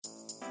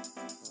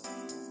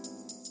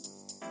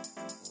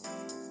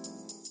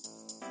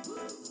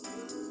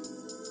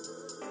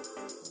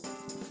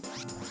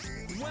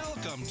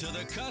Welcome to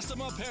the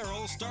Custom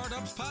Apparel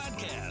Startups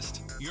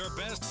Podcast, your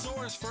best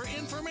source for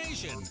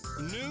information,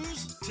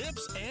 news,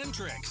 tips, and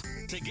tricks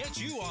to get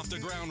you off the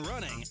ground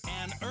running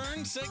and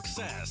earn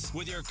success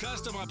with your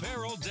custom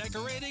apparel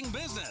decorating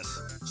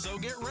business. So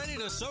get ready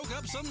to soak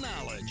up some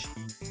knowledge.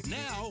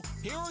 Now,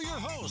 here are your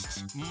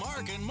hosts,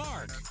 Mark and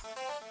Mark.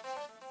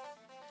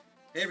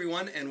 Hey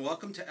everyone, and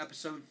welcome to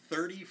episode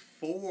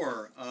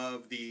 34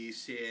 of the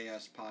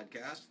CAS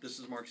podcast. This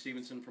is Mark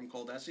Stevenson from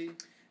Coldesi.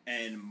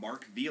 And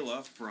Mark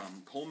Vila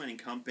from Coleman &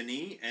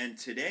 Company, and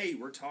today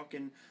we're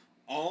talking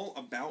all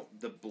about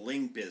the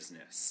bling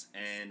business,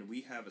 and we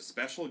have a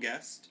special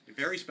guest. A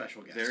very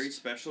special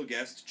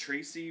guest.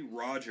 Tracy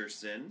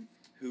Rogerson,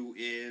 who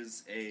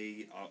is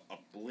a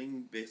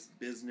bling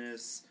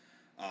business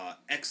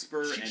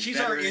expert and she's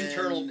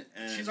veteran.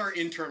 She's our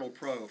internal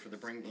pro for the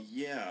bling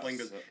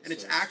business. And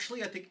it's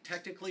actually, I think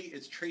technically,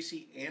 it's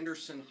Tracy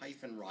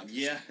Anderson-Rogerson.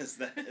 Yeah, is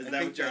that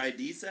what your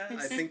ID says?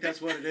 I think that's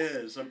what it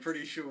is. I'm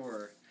pretty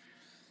sure.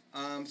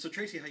 So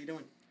Tracy, how you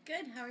doing?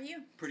 Good. How are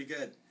you? Pretty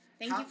good.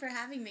 Thank you for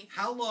having me.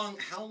 How long,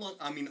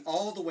 I mean,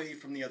 all the way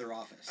from the other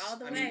office. All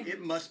the way. I mean,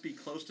 it must be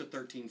close to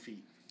 13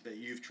 feet that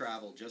you've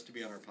traveled just to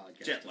be on our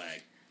podcast. Jet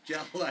lag.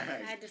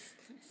 I had to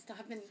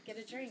stop and get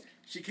a drink.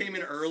 She came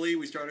in early.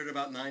 We started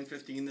about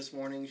 9:15 this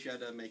morning. She had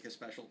to make a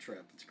special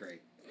trip. It's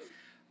great.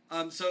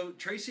 So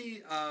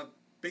Tracy,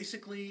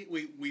 basically,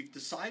 we've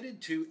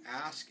decided to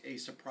ask a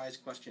surprise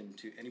question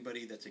to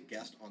anybody that's a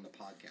guest on the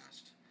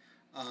podcast.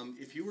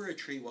 If you were a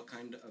tree, what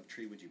kind of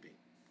tree would you be?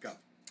 Go.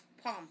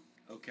 Palm.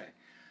 Okay.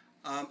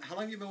 How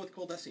long have you been with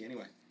Coldesi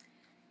anyway?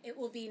 It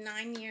will be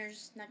 9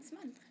 years next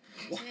month.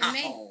 Wow. In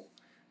May.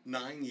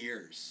 9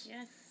 years.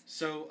 Yes.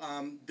 So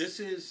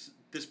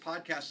this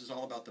podcast is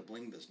all about the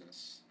bling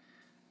business.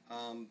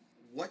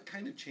 What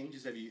kind of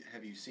changes have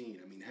you seen?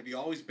 I mean, have you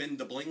always been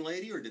the bling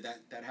lady, or did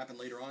that happen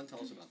later on?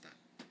 Tell us about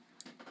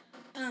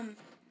that.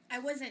 I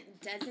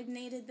wasn't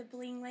designated the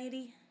bling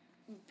lady,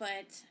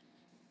 but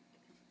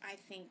I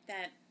think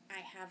that I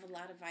have a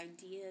lot of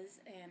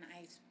ideas, and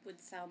I would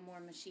sell more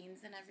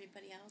machines than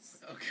everybody else.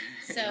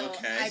 Okay. So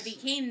Okay. I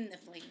became the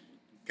bling.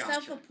 Gotcha.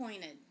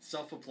 Self-appointed.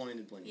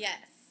 Self-appointed bling.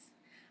 Yes.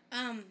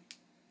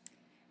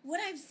 What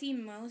I've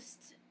seen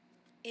most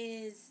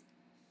is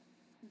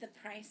the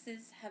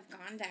prices have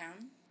gone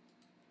down.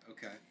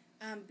 Okay.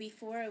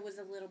 Before it was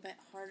a little bit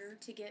harder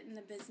to get in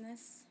the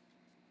business,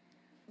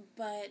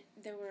 but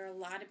there were a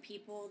lot of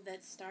people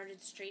that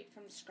started straight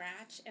from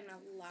scratch, and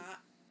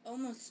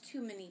almost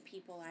too many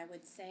people, I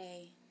would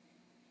say,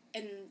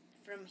 and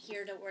from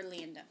here to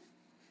Orlando.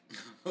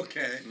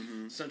 Okay.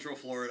 Mm-hmm. Central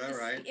Florida,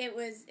 right? It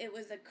was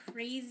a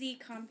crazy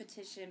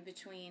competition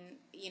between,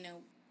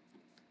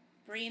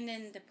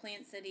 Brandon to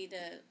Plant City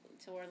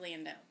to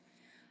Orlando.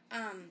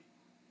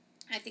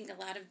 I think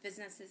a lot of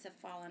businesses have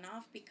fallen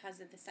off because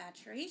of the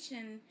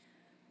saturation,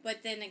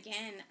 but then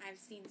again, I've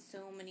seen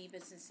so many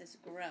businesses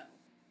grow.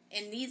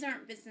 And these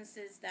aren't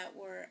businesses that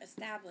were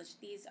established.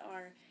 These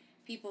are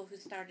people who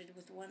started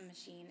with one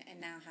machine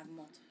and now have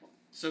multiple.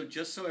 So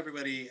just so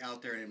everybody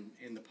out there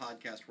in the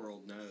podcast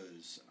world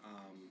knows,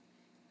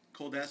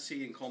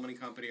 Coldesi and Coleman &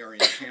 Company are in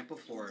Tampa,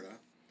 Florida,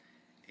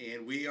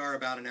 and we are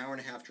about an hour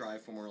and a half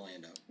drive from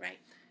Orlando. Right.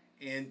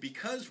 And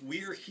because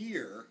we're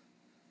here,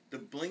 the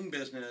bling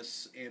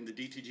business and the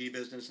DTG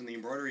business and the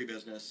embroidery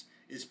business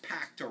is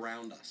packed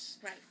around us.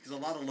 Right. Because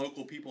a lot of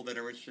local people that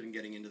are interested in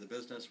getting into the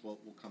business will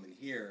come in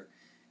here.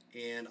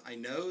 And I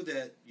know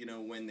that,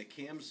 when the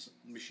CAMS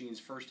machines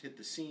first hit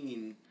the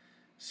scene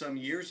some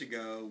years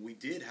ago, we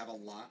did have a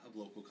lot of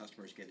local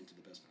customers get into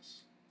the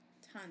business.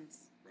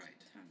 Tons. Right.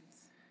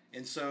 Tons.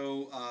 And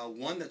so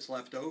one that's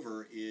left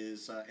over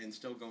is, and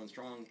still going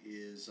strong,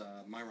 is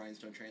My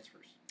Rhinestone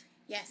Transfers.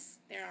 Yes,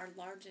 they're our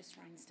largest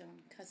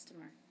rhinestone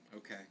customer.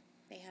 Okay.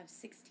 They have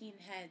 16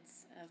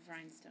 heads of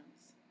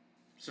rhinestones.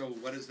 So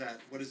what does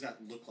that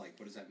look like?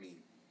 What does that mean?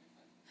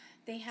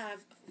 They have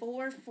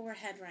four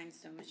head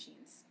rhinestone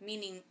machines,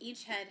 meaning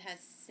each head has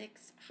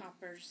 6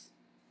 hoppers.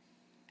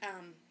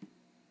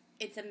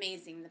 It's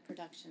amazing the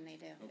production they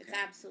do. Okay. It's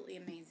absolutely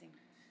amazing.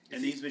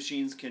 And these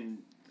machines can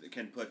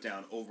put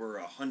down over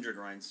 100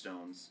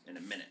 rhinestones in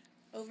a minute.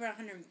 Over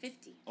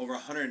 150. Over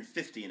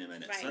 150 in a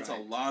minute. Right. So that's a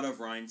lot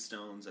of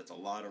rhinestones. That's a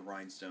lot of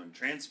rhinestone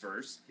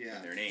transfers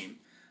in their name,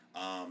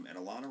 and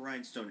a lot of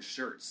rhinestone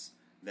shirts.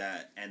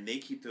 And they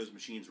keep those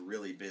machines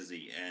really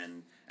busy.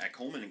 And at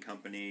Coleman &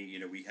 Company,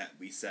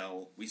 we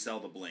sell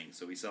the bling,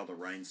 so we sell the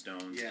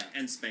rhinestones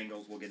and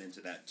spangles. We'll get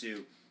into that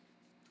too.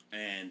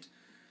 And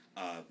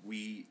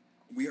we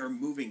are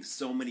moving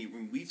so many.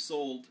 When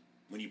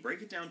you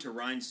break it down to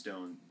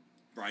rhinestones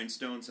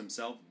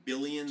themselves,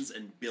 billions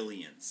and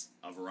billions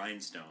of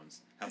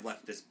rhinestones have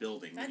left this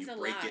building. When you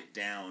break it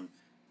down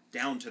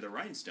to the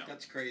rhinestone,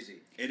 that's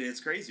crazy. It is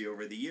crazy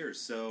over the years.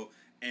 So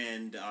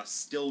and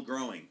still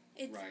growing.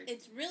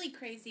 It's really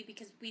crazy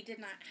because we did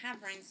not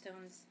have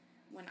rhinestones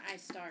when I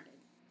started.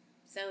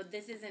 So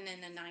this isn't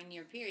in a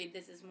 9-year period.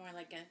 This is more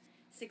like a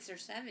 6 or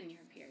 7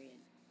 year period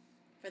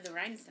for the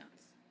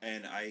rhinestones.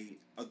 And a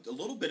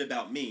little bit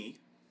about me.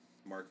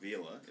 Mark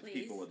Vila, Please. if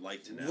people would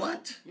like to know.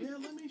 What? Yeah,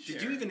 let me share.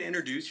 Did you even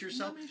introduce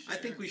yourself? Let me I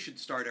think share. we should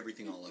start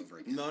everything all over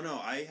again. No,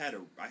 I had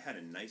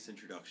a nice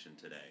introduction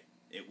today.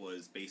 It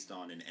was based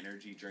on an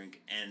energy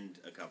drink and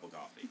a cup of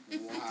coffee.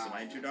 Wow. So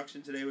my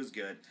introduction today was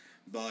good.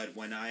 But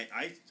when I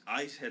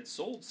had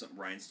sold some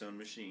rhinestone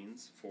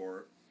machines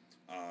for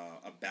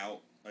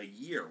about a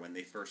year when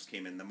they first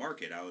came in the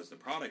market. I was the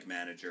product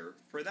manager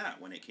for that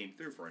when it came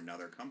through for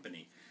another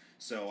company.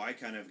 So I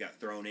kind of got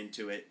thrown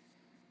into it,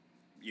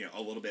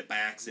 a little bit by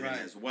accident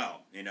as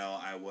well.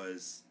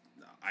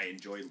 I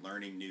enjoyed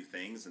learning new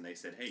things, and they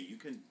said, hey,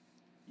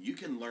 you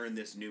can learn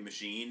this new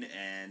machine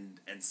and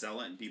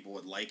sell it, and people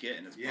would like it,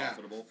 and it's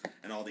profitable,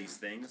 and all these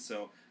things.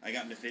 So I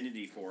got an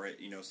affinity for it,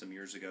 some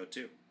years ago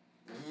too.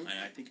 Mm-hmm.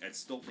 And I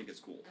still think it's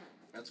cool.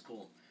 That's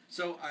cool.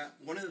 So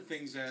one of the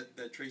things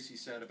that Tracy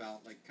said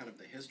about like kind of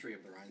the history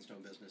of the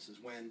rhinestone business is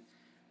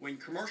when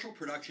commercial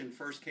production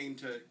first came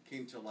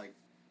to like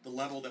the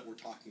level that we're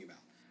talking about.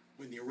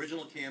 When the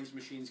original CAMS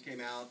machines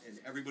came out and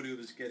everybody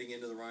was getting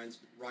into the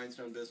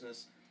rhinestone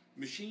business,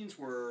 machines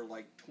were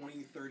like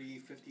 $20,000,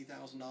 $30,000,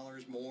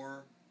 $50,000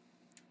 more.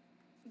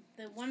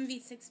 The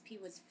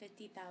 1V6P was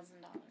 $50,000.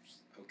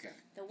 Okay.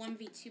 The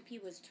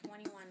 1V2P was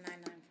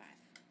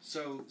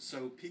 $21,995.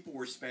 So people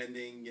were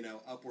spending,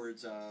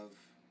 upwards of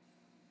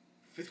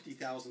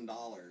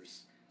 $50,000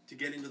 to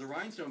get into the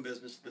rhinestone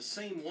business, the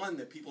same one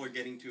that people are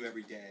getting to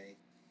every day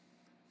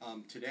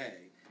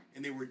today,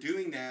 and they were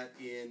doing that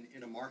in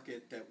a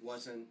market that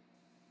wasn't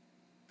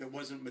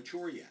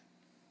mature yet.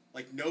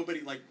 Like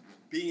nobody, like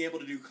being able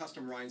to do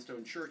custom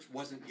rhinestone shirts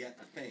wasn't yet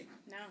a thing.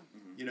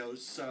 No.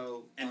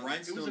 So and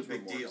rhinestones it was a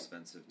big were more deal.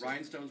 expensive too.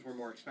 Rhinestones were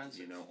more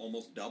expensive.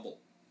 Almost double.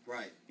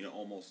 Right.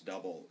 Almost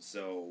double.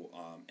 So,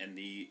 and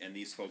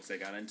these folks that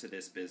got into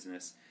this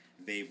business,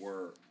 they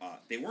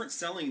weren't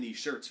selling these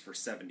shirts for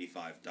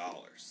 $75.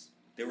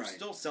 They were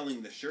still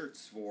selling the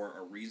shirts for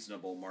a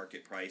reasonable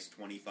market price,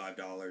 $25,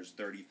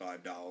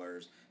 $35.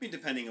 I mean,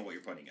 depending on what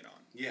you're putting it on.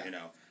 Yeah.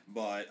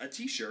 But a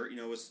T-shirt,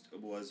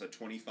 was a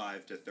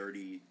 $25 to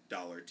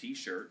 $30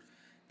 T-shirt,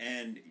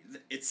 and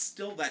it's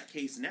still that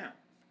case now.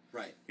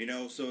 Right.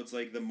 So it's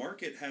like the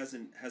market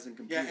hasn't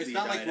completely it's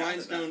not died like out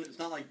rhinestone. of that. It's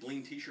not like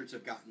bling T-shirts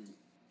have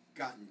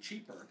gotten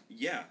cheaper.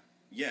 Yeah,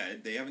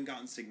 they haven't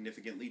gotten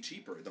significantly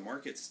cheaper. The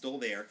market's still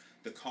there.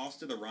 The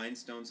cost of the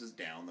rhinestones is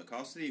down. The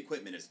cost of the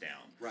equipment is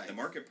down. Right. The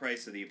market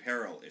price of the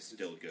apparel is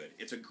still good.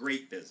 It's a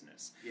great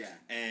business. Yeah.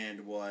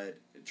 And what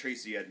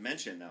Tracy had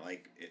mentioned, that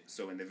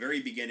so in the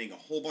very beginning, a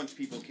whole bunch of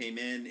people came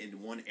in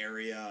one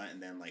area,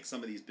 and then like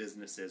some of these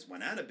businesses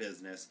went out of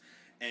business,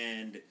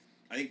 and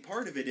I think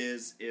part of it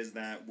is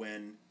that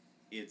when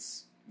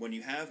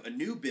you have a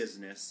new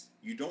business,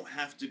 you don't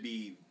have to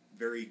be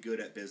very good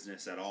at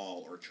business at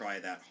all or try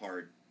that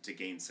hard to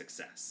gain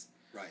success.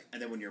 Right.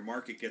 And then when your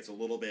market gets a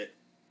little bit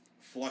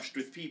flushed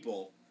with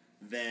people,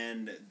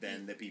 then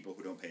the people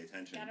who don't pay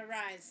attention Gotta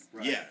rise.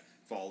 Right. Yeah,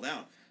 fall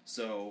down.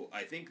 So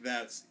I think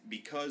that's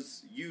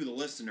because you, the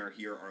listener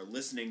here, are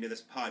listening to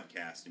this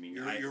podcast. I mean,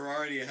 you're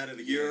already ahead of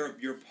the game.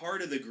 You're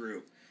part of the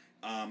group.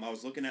 I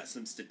was looking at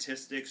some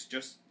statistics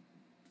just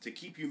to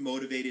keep you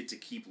motivated to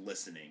keep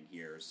listening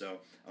here. So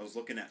I was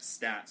looking at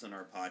stats on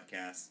our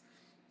podcast,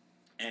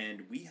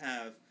 and we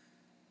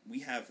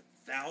have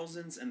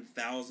thousands and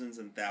thousands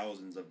and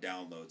thousands of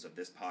downloads of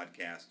this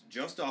podcast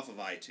just off of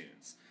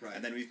iTunes. Right.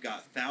 And then we've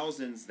got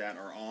thousands that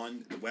are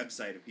on the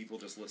website of people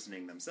just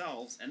listening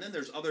themselves. And then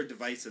there's other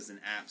devices and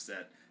apps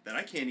that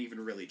I can't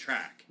even really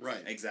track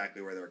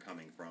exactly where they're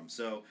coming from.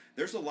 So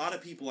there's a lot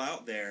of people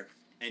out there,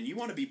 and you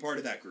want to be part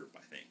of that group,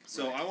 I think.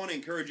 So I want to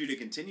encourage you to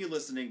continue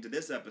listening to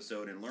this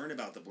episode and learn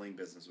about the bling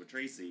business with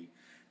Tracy.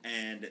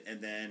 And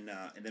then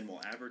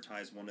we'll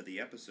advertise one of the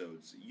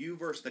episodes. You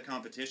versus the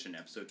Competition,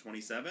 episode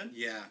 27.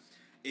 Yeah.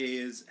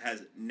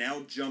 Has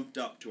now jumped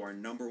up to our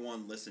number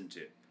one listen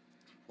to.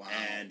 Wow.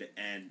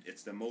 And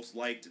it's the most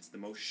liked, it's the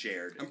most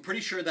shared. I'm pretty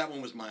sure that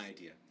one was my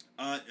idea.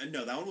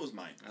 No, that one was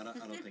mine. I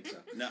don't think so.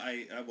 No,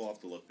 I will have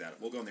to look that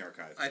up. We'll go in the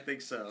archive. I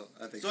think so.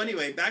 So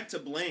anyway, back to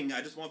bling.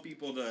 I just want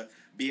people to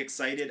be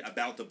excited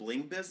about the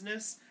bling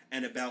business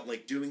and about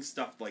like doing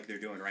stuff like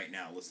they're doing right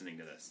now, listening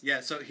to this.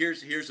 Yeah. So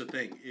here's the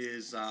thing: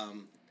 is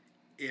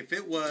if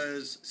it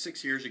was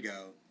 6 years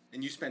ago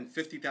and you spend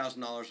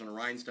 $50,000 on a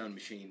rhinestone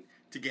machine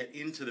to get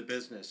into the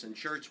business, and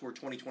shirts were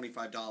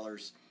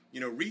 $20-$25,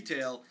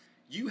 retail,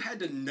 you had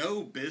to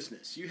know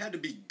business. You had to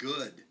be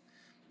good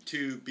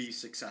to be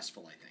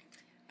successful, I think.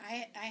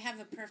 I have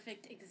a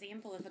perfect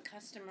example of a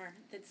customer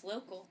that's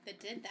local that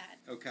did that.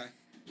 Okay.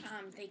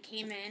 They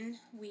came in.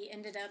 We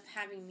ended up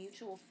having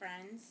mutual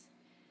friends.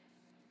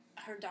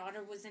 Her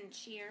daughter was in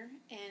cheer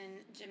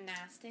and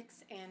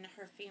gymnastics, and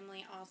her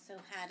family also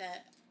had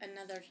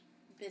another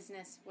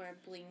business where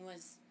bling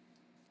was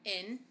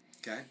in.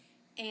 Okay.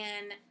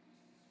 And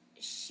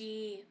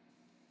she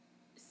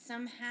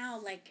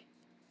somehow,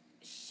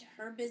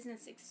 her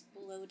business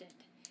exploded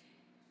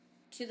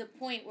to the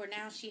point where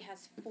now she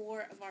has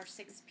 4 of our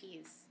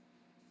 6Ps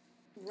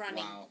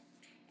running. Wow.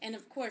 And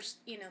of course,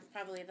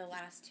 probably the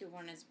last 2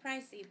 weren't as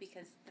pricey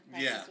because the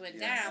prices went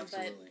down.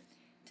 Absolutely.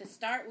 to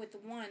start with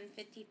one,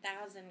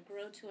 50,000,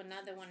 grow to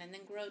another one, and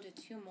then grow to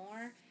 2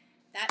 more,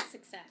 that's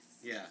success.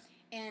 Yeah.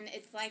 And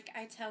it's like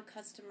I tell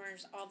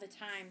customers all the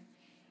time,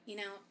 you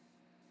know,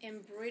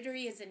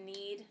 embroidery is a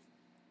need,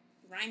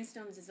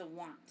 rhinestones is a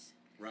want.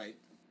 Right.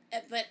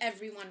 But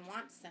everyone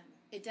wants them.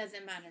 It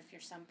doesn't matter if you're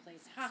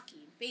someplace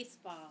hockey,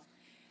 baseball,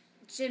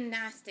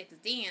 gymnastics,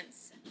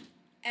 dance.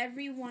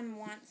 Everyone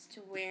wants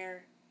to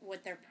wear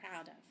what they're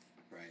proud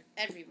of. Right.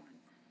 Everyone.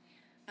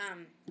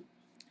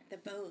 The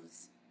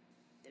bows,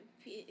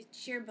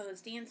 cheer bows,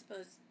 dance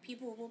bows.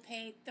 People will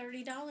pay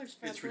 $30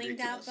 for It's a blinged out bow.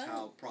 ridiculous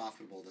how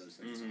profitable those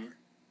things are.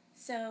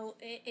 So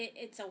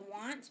it's a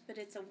want, but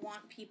it's a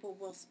want people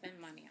will spend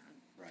money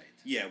on. Right.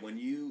 Yeah, when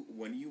you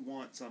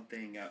want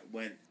something,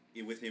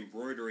 with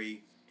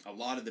embroidery, a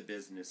lot of the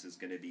business is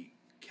going to be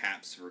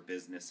caps for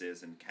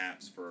businesses and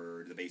caps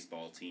for the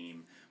baseball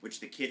team, which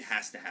the kid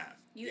has to have.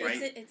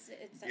 Right?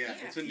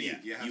 It's a need.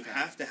 Yeah. You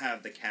have to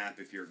have the cap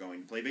if you're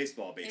going to play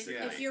baseball, basically.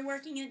 If you're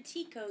working at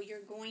Tico, you're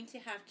going to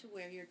have to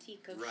wear your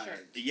Tico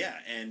shirt. Yeah,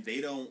 and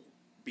they don't,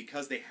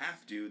 because they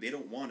have to, they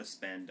don't want to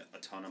spend a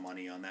ton of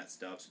money on that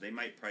stuff, so they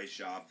might price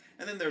shop.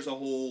 And then there's a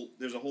whole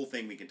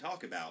thing we can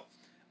talk about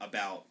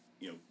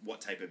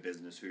what type of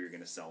business, who you're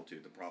going to sell to,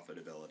 the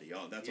profitability.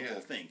 Oh, that's a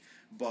whole thing.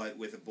 But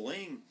with a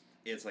bling,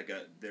 it's like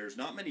there's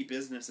not many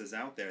businesses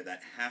out there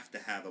that have to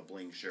have a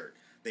bling shirt.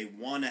 They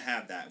want to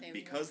have that.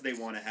 They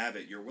want to have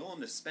it, you're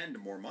willing to spend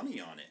more money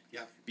on it.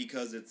 Yeah.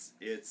 Because it's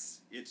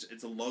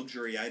a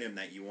luxury item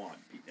that you want,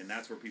 and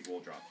that's where people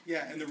will drop.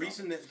 Yeah, and the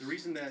reason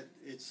that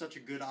it's such a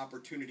good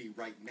opportunity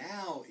right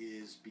now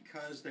is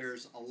because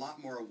there's a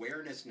lot more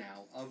awareness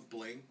now of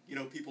bling. You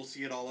know, people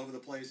see it all over the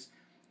place.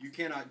 You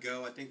cannot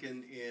go. I think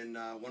in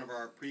one of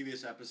our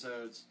previous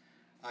episodes,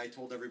 I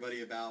told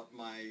everybody about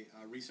my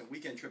recent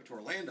weekend trip to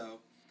Orlando,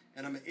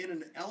 and I'm in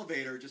an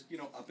elevator just,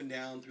 up and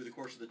down through the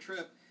course of the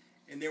trip,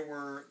 and there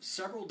were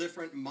several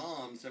different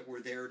moms that were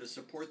there to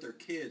support their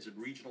kids in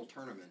regional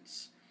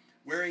tournaments,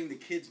 wearing the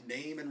kid's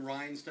name in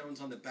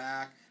rhinestones on the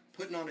back,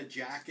 putting on a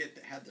jacket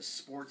that had the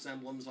sports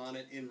emblems on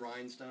it in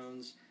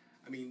rhinestones.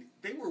 I mean,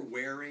 they were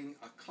wearing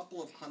a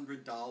couple of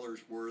 $100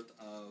 worth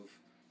of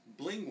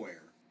bling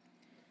wear,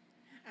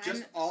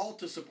 just all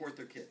to support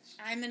their kids.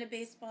 I'm in a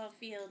baseball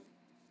field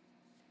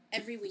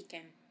every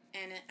weekend,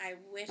 and I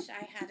wish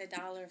I had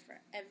 $1 for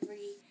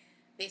every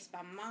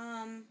baseball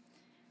mom.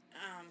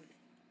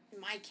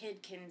 My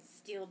kid can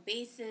steal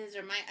bases,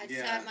 or I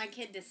taught my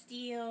kid to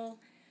steal.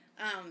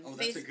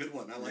 That's a good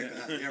one. I like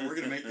that. Yeah, we're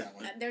gonna make that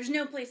one. There's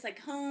no place like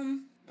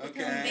home.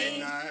 Okay, home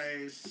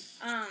base.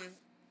 Nice.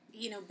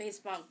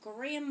 Baseball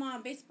grandma,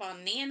 baseball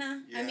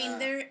nana. Yeah. I mean,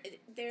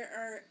 there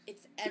are.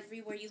 It's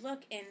everywhere you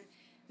look, and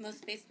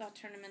most baseball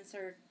tournaments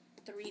are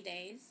 3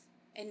 days.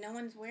 And no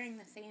one's wearing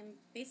the same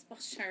baseball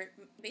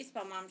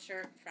mom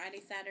shirt,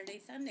 Friday,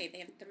 Saturday, Sunday. They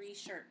have 3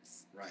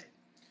 shirts. Right.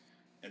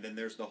 And then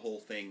there's the whole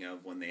thing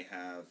of when they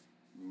have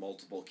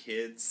multiple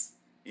kids,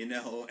 and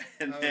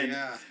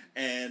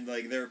and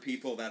like there are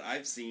people that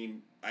I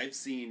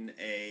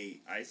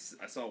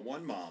saw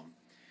one mom,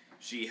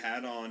 she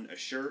had on a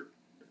shirt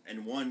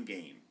in one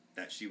game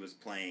that she was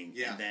playing,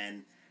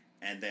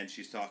 and then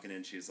she's talking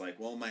and she's like,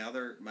 well, my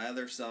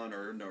other son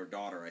or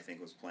daughter, I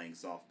think, was playing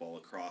softball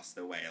across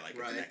the way, at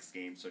the next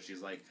game. So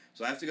she's like,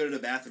 so I have to go to the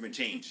bathroom and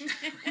change.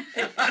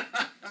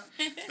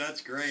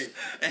 That's great.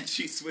 And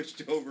she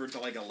switched over to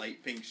a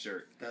light pink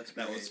shirt. That's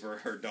great. That was for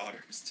her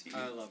daughter's team.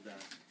 I love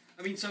that.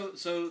 I mean, so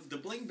the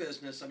bling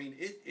business, I mean,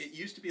 it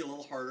used to be a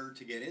little harder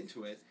to get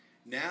into it.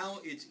 Now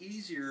it's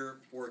easier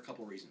for a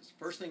couple of reasons.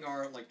 First thing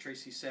like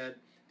Tracy said,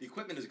 the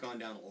equipment has gone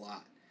down a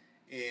lot.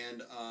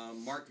 And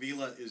Mark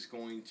Vila is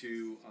going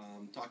to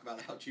talk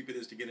about how cheap it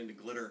is to get into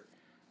glitter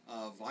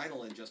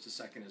vinyl in just a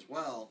second as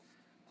well.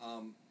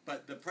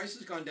 But the price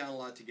has gone down a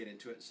lot to get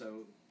into it,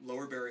 so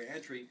lower barrier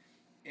entry.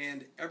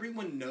 And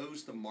everyone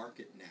knows the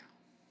market now.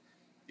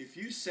 If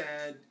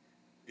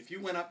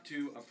you went up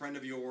to a friend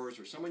of yours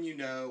or someone you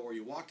know, or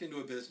you walked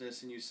into a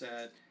business and you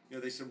said,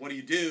 they said, what do?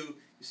 You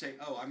say,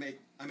 oh, I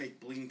make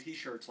bling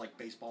T-shirts like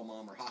Baseball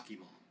Mom or Hockey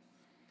Mom.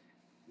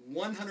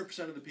 100%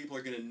 of the people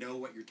are going to know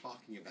what you're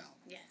talking about.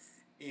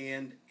 Yes.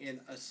 And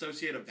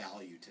associate a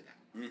value to that.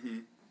 Mm-hmm.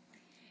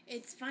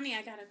 It's funny,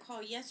 I got a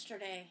call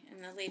yesterday,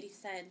 and the lady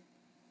said,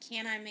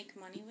 can I make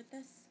money with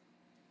this?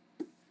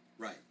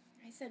 Right.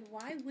 I said,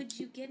 why would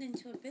you get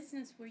into a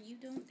business where you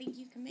don't think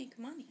you can make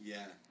money?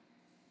 Yeah.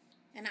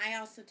 And I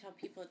also tell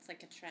people it's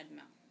like a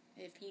treadmill.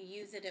 If you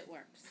use it, it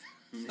works.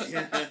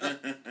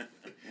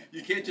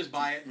 You can't just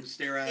buy it and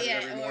stare at it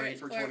every morning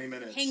for 20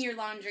 minutes. Hang your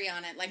laundry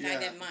on it like I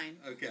did mine.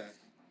 Okay.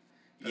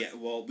 Yeah,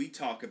 well, we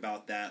talk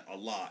about that a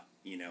lot,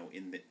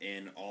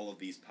 in all of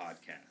these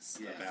podcasts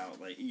about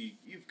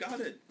you've got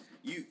to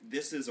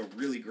this is a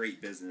really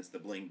great business. The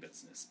bling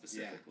business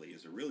specifically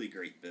is a really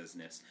great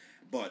business,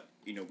 but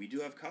we do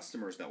have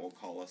customers that will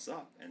call us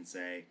up and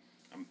say,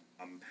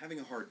 I'm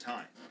having a hard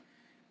time.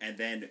 And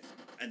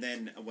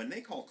then when they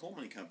call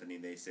Coleman & Company,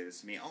 they say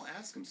this to me. I'll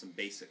ask them some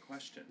basic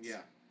questions.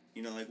 Yeah.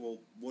 Well,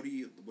 what are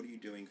you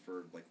doing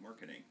for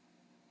marketing?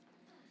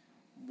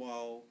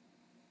 Well,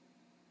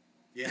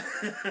 Yeah.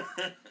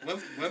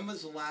 when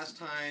was the last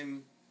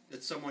time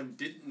that someone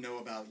didn't know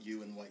about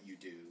you and what you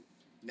do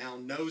now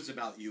knows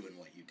about you and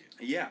what you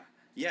do? Yeah.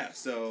 Yeah,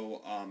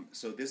 so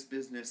this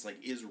business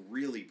is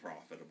really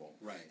profitable,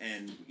 right?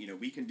 And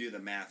we can do the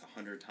math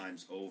 100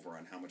 times over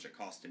on how much it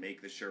costs to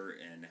make the shirt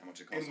and how much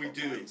it costs for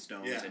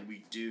rhinestones, and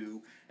we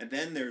do. And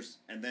then there's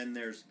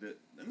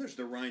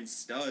the rhine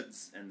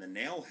studs and the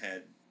nail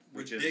head,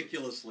 which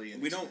ridiculously is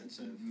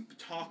inexpensive. We don't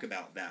talk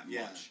about that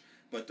much,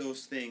 but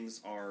those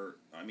things are.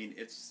 I mean,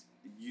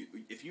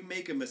 if you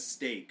make a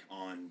mistake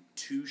on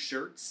 2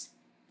 shirts,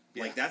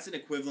 that's an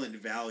equivalent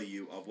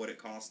value of what it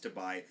costs to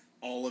buy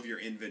all of your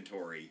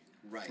inventory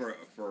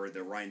for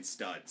the rhine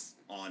studs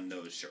on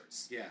those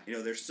shirts. Yeah.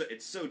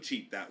 It's so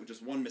cheap that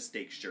just one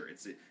mistake shirt,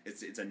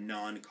 it's a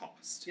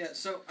non-cost. Yeah,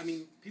 so I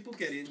mean, people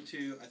get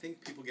into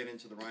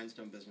the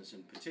rhinestone business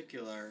in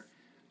particular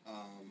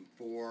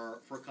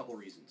for a couple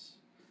reasons.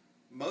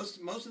 Most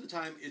of the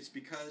time it's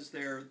because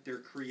they're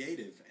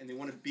creative and they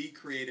want to be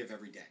creative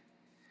every day.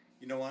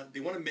 You know what?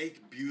 They want to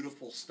make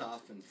beautiful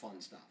stuff and fun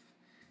stuff.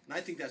 And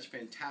I think that's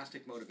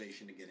fantastic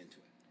motivation to get into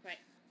it. Right.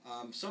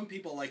 Some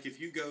people, like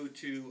if you go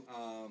to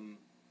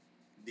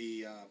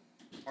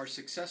our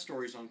success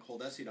stories on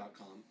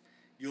coldesi.com,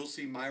 you'll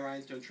see My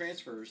Rhinestone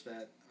Transfers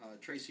that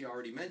Tracy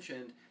already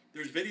mentioned.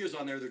 There's videos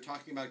on there. They're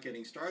talking about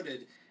getting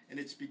started, and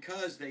it's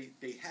because they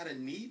had a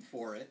need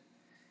for it,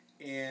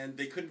 and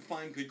they couldn't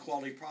find good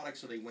quality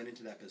products, so they went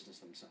into that business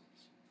themselves.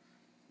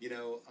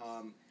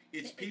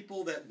 It's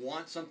people that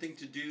want something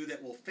to do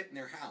that will fit in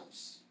their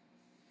house,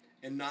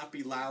 and not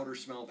be loud or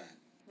smell bad.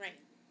 Right.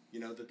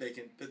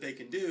 That they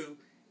can do.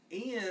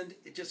 And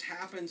it just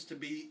happens to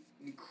be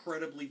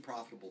incredibly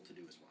profitable to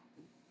do as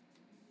well.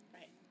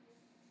 Right.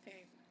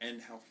 Very. And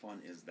how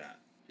fun is that?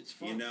 It's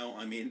fun.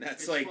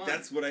 That's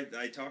that's what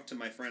I talk to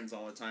my friends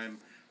all the time,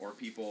 or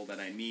people that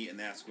I meet, and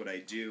that's what I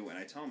do. And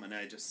I tell them, and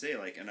I just say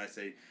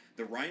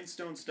the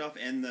rhinestone stuff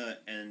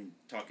and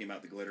talking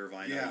about the glitter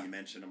vinyl you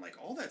mentioned. I'm like,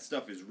 all that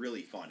stuff is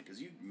really fun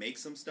because you make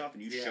some stuff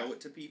and you show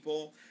it to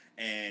people.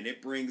 And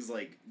it brings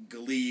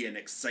glee and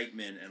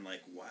excitement and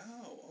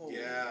wow,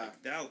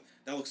 that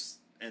looks.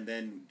 And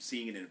then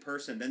seeing it in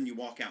person, then you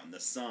walk out in the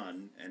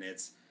sun, and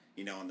it's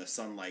and the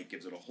sunlight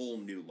gives it a whole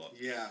new look.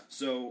 Yeah.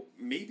 So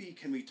maybe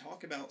can we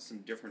talk about some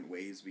different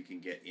ways we can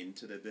get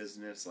into the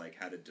business, like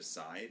how to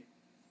decide?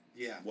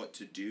 Yeah. What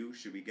to do?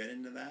 Should we get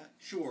into that?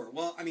 Sure.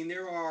 Well, I mean,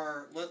 there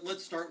are.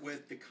 Let's start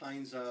with the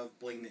kinds of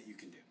bling that you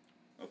can do.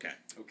 Okay.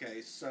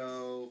 Okay.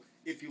 So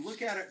if you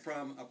look at it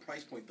from a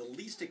price point, the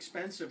least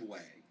expensive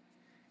way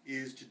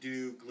is to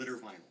do glitter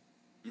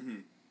vinyl. Mm-hmm.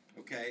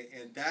 Okay,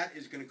 and that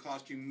is going to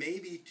cost you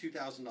maybe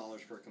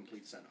 $2,000 for a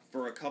complete setup.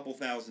 For a couple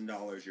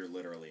 $1,000s, you're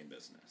literally in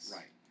business.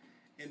 Right.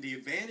 And the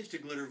advantage to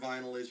glitter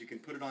vinyl is you can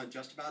put it on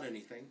just about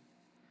anything.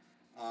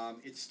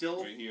 It's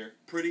still right here.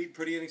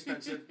 pretty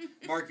inexpensive.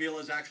 Mark Vila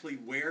is actually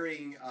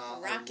wearing a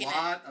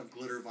lot of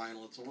glitter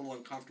vinyl. It's a little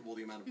uncomfortable,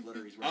 the amount of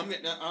glitter he's wearing.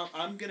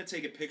 I'm gonna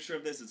take a picture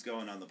of this. It's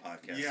going on the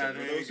podcast. Yeah, so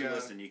for those who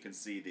listen, you can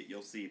see that.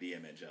 You'll see the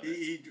image of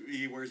it.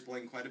 He wears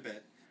bling quite a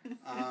bit.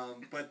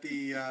 But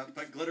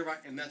glitter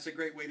vinyl, and that's a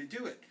great way to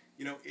do it.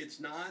 It's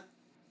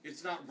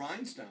not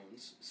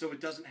rhinestones, so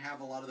it doesn't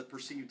have a lot of the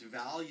perceived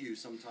value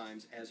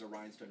sometimes as a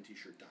rhinestone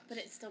T-shirt does. But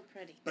it's still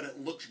pretty. But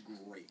it looks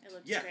great. It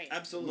looks great.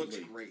 Absolutely.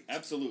 It looks great.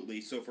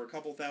 Absolutely. So for a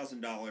couple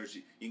 $1,000s,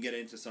 you can get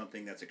into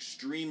something that's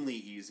extremely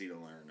easy to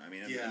learn. I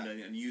mean,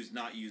 and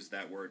not use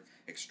that word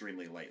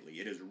extremely lightly.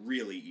 It is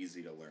really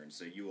easy to learn.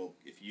 So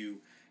if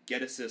you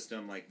get a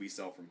system like we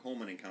sell from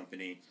Coleman and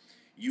Company,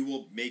 you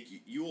will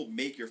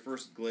make your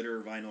first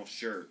glitter vinyl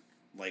shirt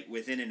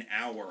within an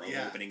hour of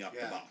opening up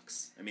the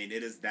box. I mean,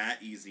 it is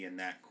that easy and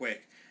that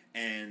quick.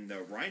 And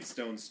the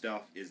rhinestone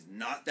stuff is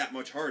not that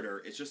much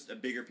harder. It's just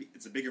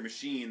it's a bigger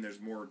machine. There's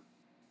more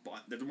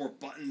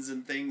buttons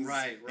and things.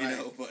 Right.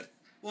 But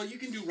well, you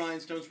can do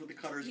rhinestones with the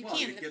cutter as well.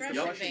 You can, the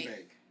brush and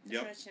bake.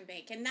 Yep. Brush and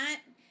bake. And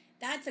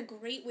that's a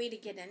great way to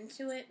get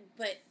into it,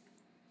 but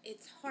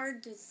it's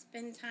hard to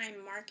spend time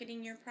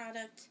marketing your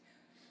product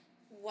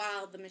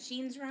while the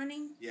machine's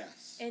running.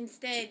 Yes.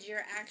 Instead,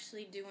 you're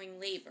actually doing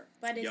labor.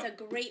 But it's a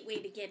great way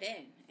to get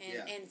in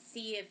and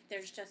see if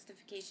there's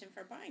justification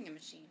for buying a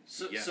machine.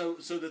 So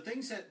the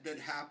things that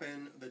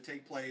happen, that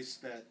take place,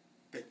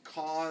 that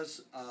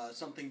cause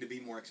something to be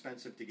more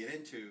expensive to get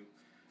into,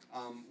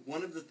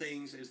 one of the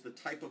things is the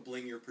type of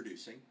bling you're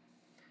producing,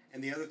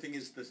 and the other thing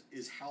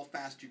is how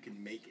fast you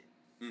can make it.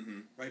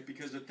 Mm-hmm. Right?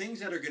 Because the things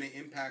that are going to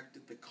impact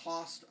the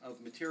cost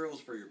of materials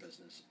for your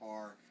business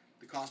are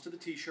the cost of the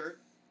T-shirt,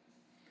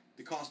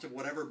 the cost of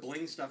whatever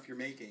bling stuff you're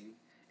making,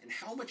 and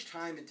how much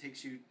time it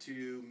takes you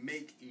to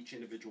make each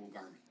individual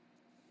garment.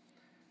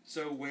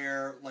 So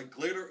where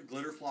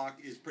glitter flock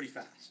is pretty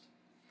fast.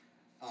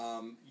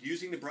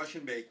 Using the brush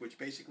and bake, which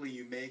basically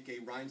you make a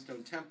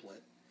rhinestone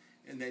template,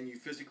 and then you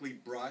physically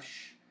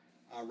brush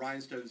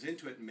rhinestones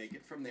into it and make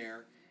it from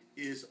there,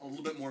 is a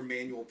little bit more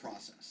manual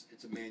process.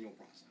 It's a manual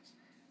process.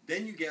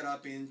 Then you get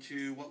up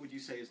into, what would you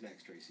say is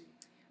next, Tracy?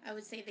 I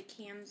would say the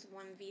CAMS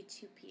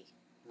 1V2P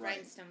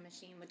rhinestone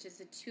machine, which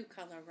is a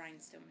 2-color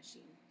rhinestone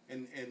machine.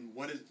 And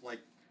what is,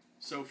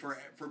 So for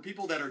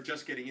people that are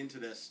just getting into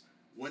this,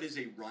 what is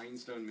a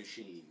rhinestone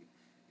machine,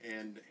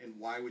 and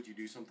why would you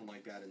do something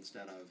like that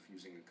instead of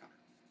using a cutter?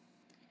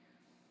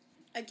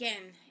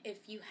 Again, if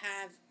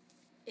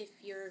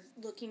you're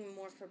looking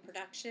more for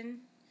production,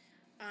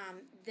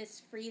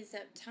 this frees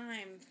up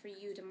time for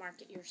you to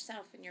market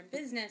yourself and your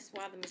business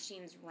while the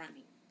machine's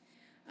running.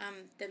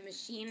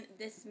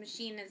 This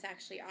machine is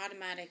actually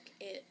automatic.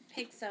 It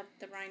picks up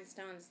the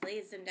rhinestones,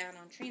 lays them down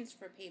on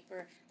transfer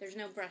paper. There's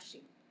no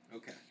brushing.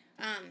 Okay.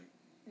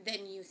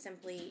 Then you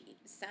simply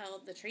sell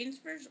the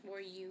transfers,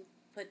 or you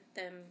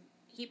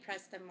heat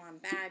press them on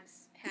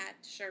bags,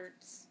 hats,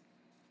 shirts,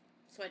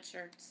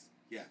 sweatshirts.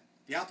 Yeah.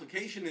 The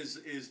application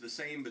is the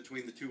same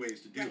between the two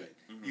ways to do it.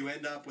 Mm-hmm. You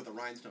end up with a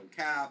rhinestone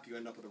cap, you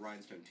end up with a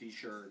rhinestone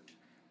t-shirt,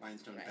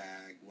 rhinestone Right.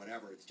 bag,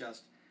 whatever. It's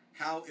just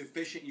how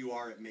efficient you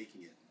are at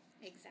making it,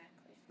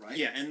 Exactly. right?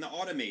 Yeah, and the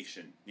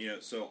automation,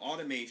 so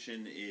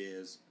automation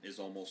is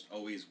almost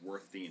always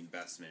worth the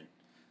investment,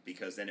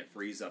 because then it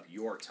frees up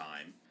your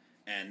time,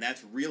 and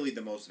that's really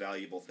the most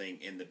valuable thing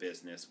in the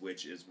business,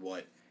 which is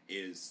what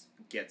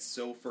gets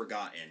so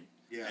forgotten.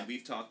 Yeah. And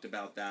we've talked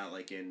about that,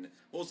 like in,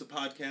 what was the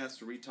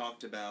podcast where we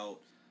talked about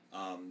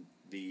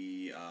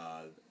the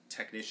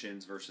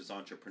technicians versus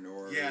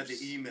entrepreneurs? Yeah, the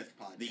E-Myth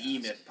podcast. The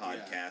E-Myth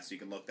podcast. Yeah. You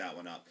can look that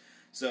one up.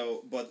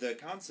 So, but the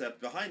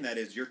concept behind that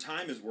is your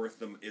time is worth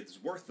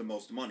the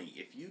most money.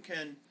 If you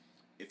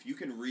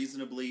can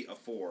reasonably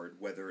afford,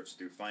 whether it's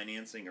through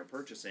financing or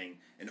purchasing,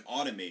 an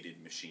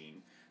automated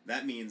machine,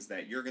 that means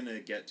that you're going to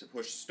get to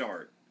push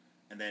start,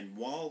 and then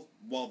while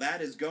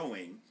that is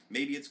going,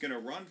 maybe it's going to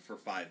run for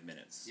 5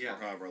 minutes Yeah.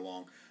 or however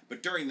long.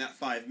 But during that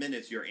 5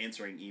 minutes, you're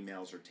answering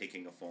emails or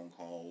taking a phone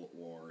call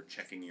or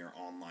checking your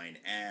online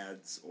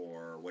ads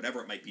or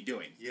whatever it might be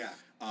doing. Yeah.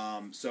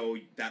 So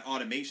that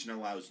automation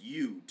allows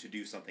you to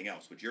do something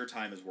else, which your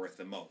time is worth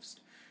the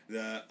most.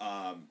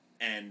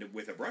 And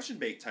with a brush and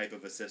bake type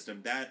of a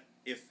system, that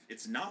if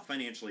it's not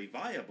financially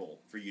viable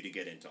for you to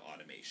get into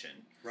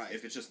automation, Right.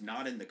 if it's just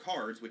not in the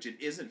cards, which it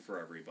isn't for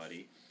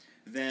everybody,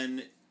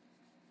 then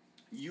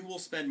you will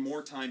spend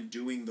more time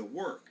doing the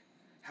work.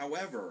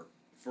 However,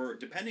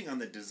 depending on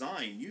the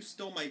design, you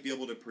still might be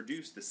able to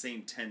produce the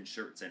same 10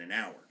 shirts in an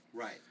hour.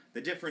 Right. The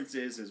difference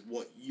is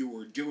what you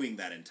were doing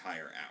that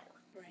entire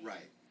hour.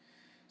 Right.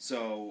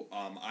 So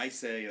I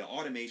say the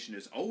automation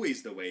is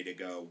always the way to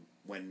go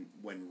when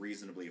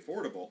reasonably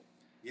affordable.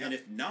 Yeah. And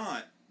if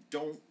not,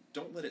 don't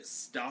let it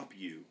stop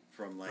you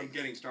from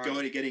getting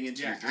started. getting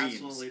into your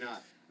dreams. Absolutely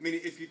not. I mean,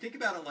 if you think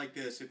about it like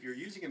this, if you're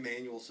using a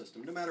manual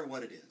system, no matter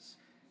what it is,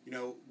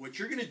 what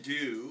you're going to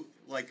do,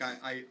 like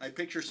I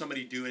picture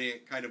somebody doing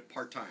it kind of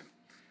part-time,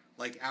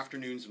 like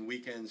afternoons and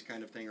weekends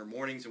kind of thing, or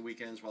mornings and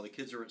weekends while the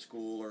kids are at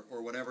school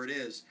or whatever it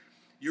is.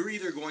 You're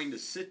either going to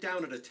sit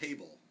down at a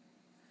table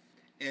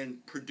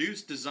and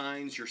produce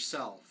designs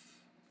yourself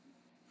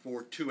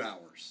for 2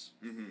 hours.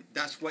 Mm-hmm.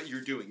 That's what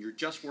you're doing. You're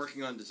just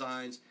working on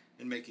designs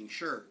and making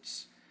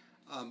shirts.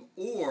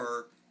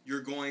 Or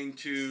you're going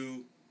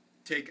to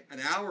take an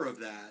hour of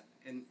that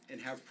and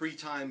have free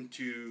time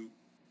to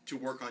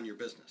work on your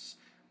business.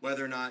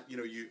 Whether or not,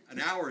 an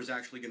hour is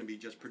actually going to be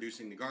just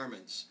producing the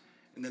garments.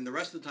 And then the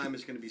rest of the time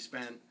is going to be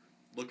spent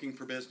looking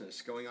for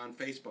business, going on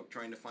Facebook,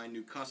 trying to find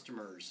new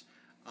customers,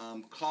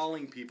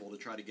 calling people to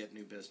try to get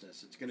new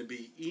business. It's going to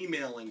be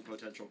emailing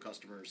potential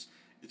customers.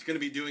 It's going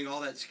to be doing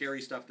all that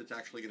scary stuff that's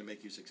actually going to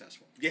make you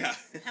successful. Yeah.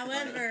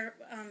 However,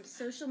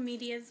 social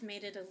media's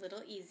made it a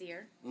little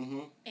easier.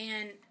 Mm-hmm.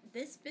 And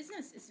this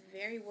business is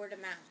very word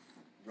of mouth.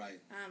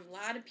 Right. A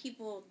lot of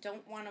people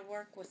don't want to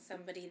work with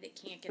somebody that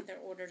can't get their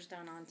orders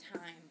done on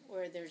time,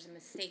 or there's a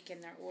mistake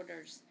in their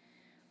orders.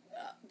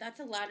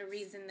 That's a lot of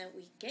reason that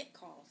we get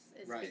calls,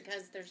 is Right.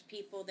 because there's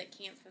people that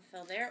can't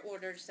fulfill their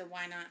orders, so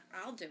why not?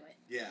 I'll do it.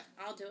 Yeah.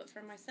 I'll do it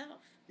for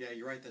myself. Yeah,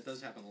 you're right. That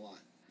does happen a lot.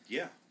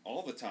 Yeah,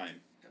 all the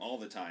time. All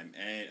the time.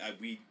 And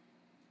we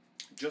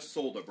just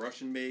sold a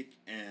brush and bake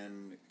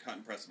and cut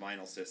and press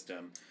vinyl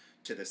system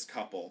to this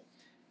couple.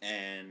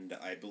 And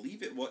I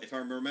believe it was, if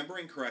I'm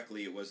remembering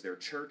correctly, it was their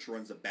church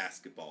runs a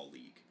basketball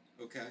league.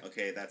 Okay.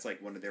 Okay, that's like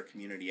one of their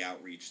community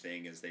outreach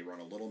thing, is they run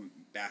a little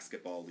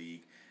basketball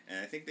league. And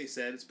I think they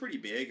said it's pretty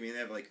big. I mean, they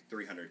have like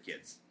 300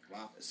 kids.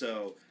 Wow.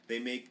 So they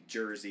make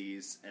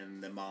jerseys,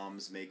 and the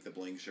moms make the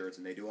bling shirts,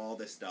 and they do all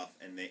this stuff,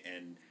 and they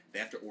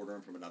have to order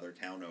them from another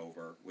town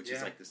over, which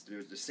is like this.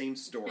 There's the same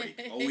story,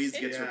 always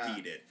gets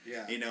repeated.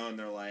 Yeah. And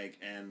they're like,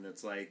 and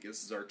it's like,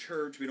 this is our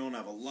church. We don't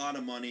have a lot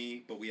of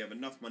money, but we have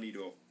enough money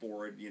to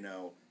afford,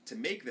 to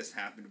make this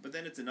happen. But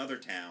then it's another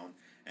town,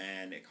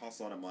 and it costs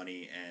a lot of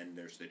money, and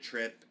there's the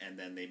trip, and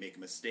then they make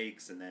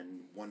mistakes, and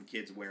then one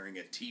kid's wearing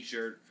a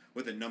T-shirt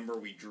with a number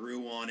we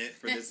drew on it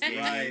for this game,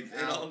 Right.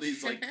 and all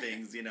these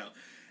things,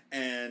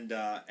 and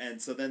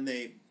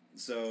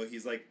so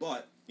he's like,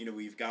 but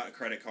we've got a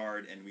credit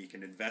card and we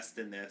can invest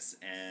in this,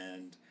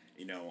 and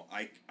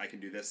I can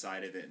do this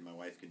side of it, and my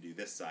wife can do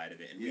this side of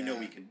it, and we know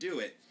we can do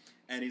it.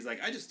 And he's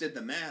like, I just did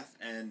the math,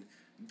 and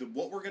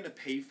what we're gonna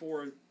pay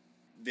for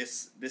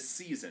this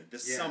season,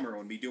 this summer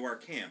when we do our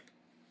camp,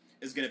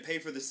 is going to pay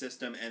for the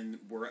system, and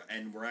we're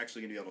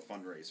actually going to be able to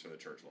fundraise for the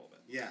church a little bit.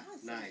 Yeah,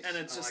 awesome. Nice. And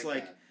it's just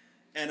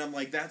and I'm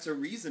like, that's a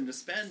reason to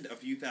spend a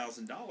few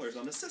 $1,000s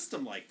on a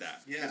system like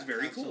that. Yeah, it's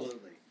very absolutely.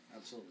 cool.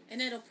 Absolutely.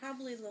 And it'll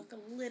probably look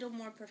a little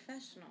more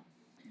professional.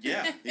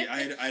 Yeah,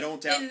 I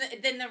don't doubt.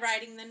 Than the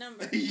writing the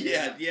number.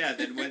 yeah.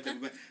 Then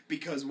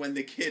because when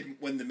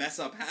the mess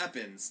up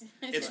happens,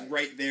 it's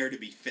right there to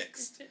be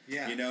fixed.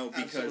 Yeah,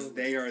 because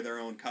absolutely. they are their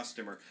own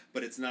customer.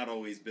 But it's not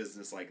always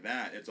business like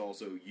that. It's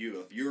also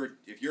you.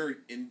 If you're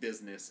in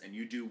business and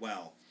you do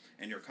well,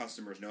 and your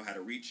customers know how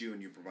to reach you,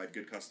 and you provide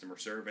good customer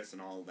service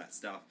and all of that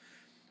stuff.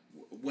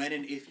 When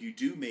and if you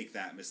do make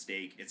that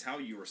mistake, it's how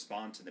you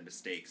respond to the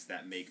mistakes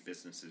that make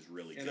businesses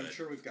really good. And I'm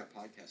sure we've got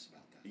podcasts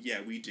about that.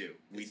 Yeah, we do.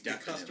 We It's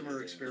definitely the customer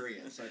do.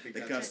 experience. I think The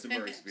that's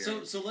customer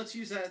experience. So let's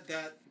use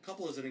that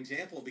couple as an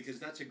example, because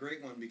that's a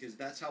great one, because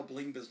that's how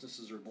bling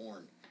businesses are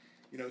born.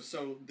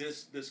 So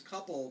this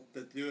couple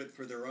that do it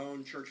for their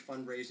own church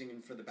fundraising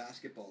and for the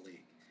basketball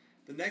league.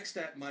 The next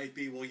step might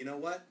be, well, you know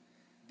what?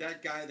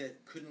 That guy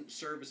that couldn't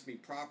service me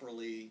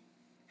properly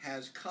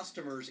has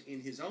customers in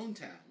his own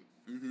town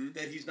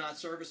that he's not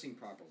servicing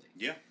properly.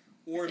 Yeah.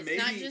 Or it's maybe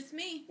not just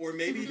me. Or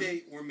maybe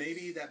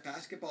maybe that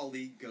basketball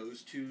league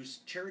goes to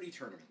charity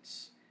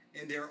tournaments,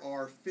 and there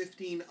are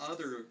 15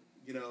 other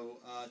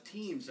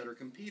teams that are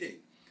competing.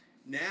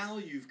 Now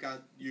you've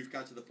got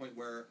to the point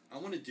where I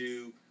want to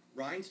do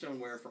rhinestone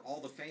wear for all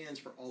the fans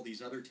for all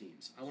these other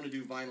teams. I want to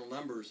do vinyl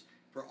numbers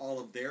for all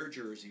of their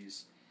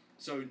jerseys.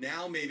 So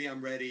now maybe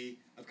I'm ready.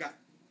 I've got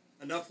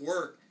enough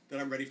work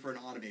that I'm ready for an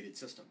automated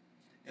system,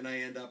 and I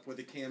end up with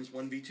a CAMS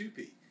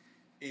 1V2P,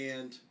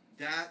 and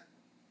that.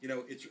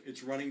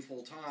 It's running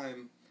full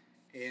time,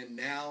 and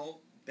now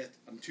that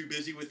I'm too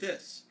busy with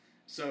this,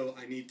 so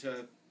I need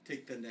to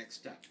take the next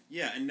step.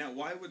 Yeah, and now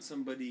why would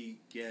somebody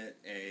get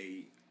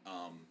a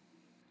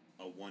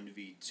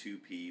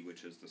 1V2P,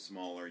 which is the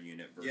smaller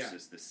unit,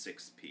 versus the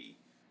 6P?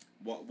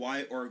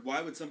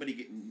 Why would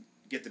somebody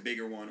get the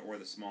bigger one or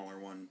the smaller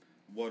one?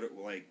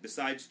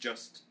 Besides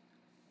just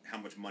how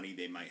much money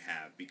they might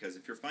have? Because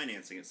if you're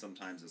financing it,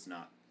 sometimes it's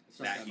not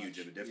that huge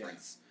of a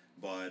difference.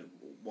 Yeah. But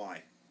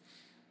why?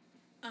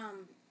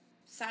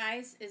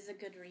 Size is a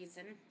good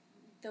reason.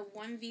 The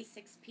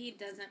 1V6P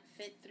doesn't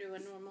fit through a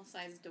normal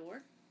size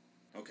door.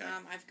 Okay.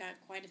 I've got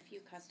quite a few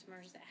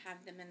customers that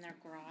have them in their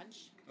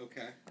garage.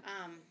 Okay.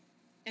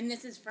 And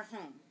this is for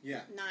home.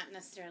 Yeah. Not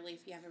necessarily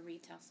if you have a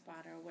retail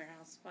spot or a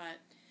warehouse spot.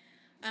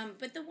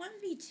 But the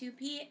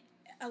 1V2P,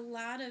 a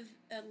lot of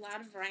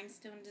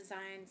rhinestone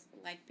designs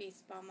like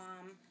Baseball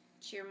Mom,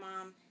 Cheer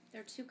Mom,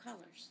 they're two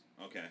colors.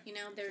 Okay.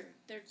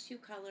 They're two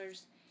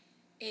colors.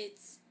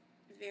 It's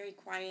very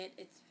quiet,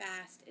 it's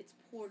fast, it's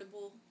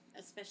portable,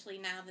 especially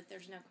now that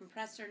there's no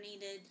compressor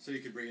needed. So you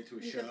could bring it to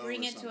a show. You could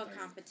bring it to a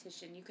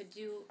competition. You could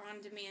do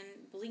on-demand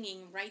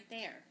blinging right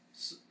there.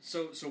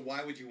 So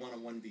why would you want a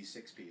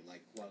 1V6P?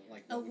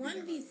 A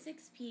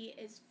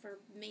 1V6P is for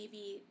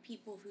maybe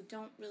people who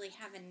don't really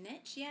have a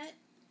niche yet,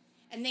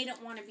 and they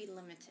don't want to be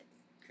limited.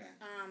 Okay.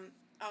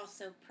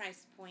 Also,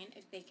 price point,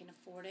 if they can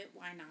afford it,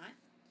 why not?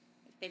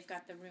 If they've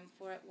got the room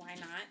for it, why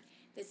not?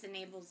 This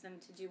enables them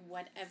to do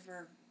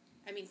whatever.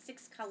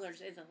 6 colors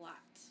is a lot.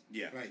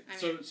 Yeah. Right.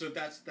 So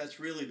that's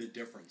really the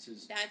difference.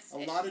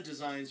 Lot of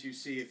designs you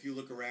see, if you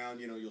look around,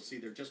 you'll see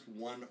they're just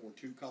 1 or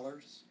 2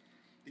 colors.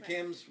 The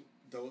CAMS,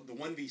 the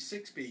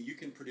 1V6P, you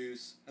can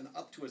produce an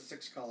up to a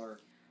 6 color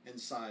and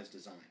size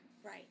design.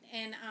 Right.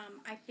 And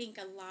I think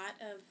a lot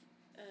of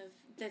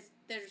this,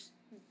 there's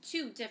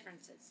 2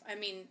 differences.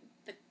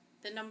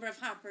 The number of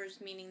hoppers,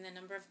 meaning the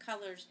number of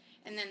colors,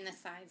 and then the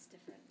size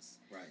difference.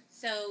 Right.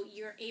 So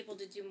you're able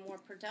to do more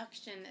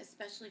production,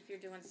 especially if you're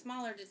doing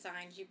smaller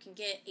designs. You can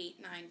get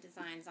 8, 9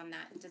 designs on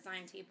that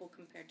design table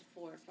compared to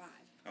 4 or 5.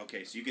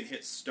 Okay, so you can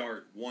hit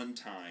start one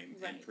time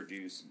and Right.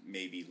 produce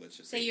maybe, let's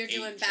just say say you're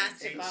doing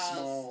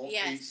basketballs.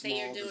 Eight Say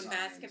you're small doing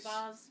designs.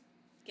 basketballs.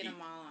 Get them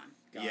all on.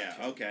 Gotcha.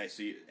 Yeah. Okay.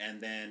 So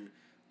and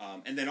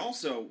then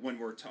also when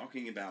we're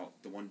talking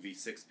about the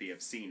 1V6P,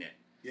 I've seen it.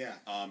 Yeah.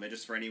 And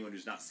just for anyone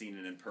who's not seen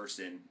it in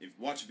person,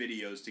 watch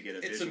videos to get a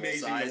It's visual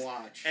amazing size. to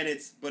watch. And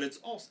it's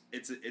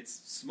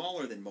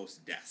smaller than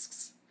most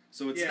desks.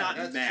 So it's Yeah, not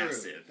that's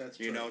massive. true. That's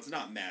You know, true. it's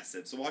not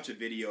massive. So watch a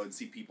video and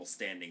see people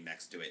standing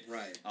next to it.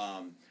 Right.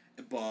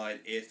 But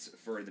it's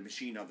for the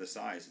machine of the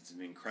size, it's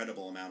an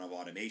incredible amount of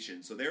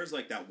automation. So there's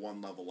like that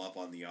one level up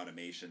on the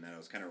automation that I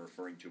was kind of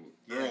referring to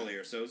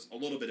earlier. So it's a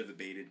little bit of a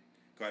baited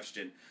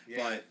question. Yeah.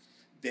 But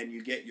then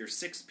you get your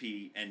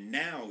 6P, and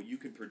now you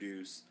can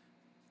produce,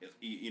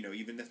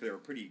 even if they're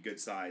pretty good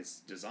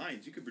size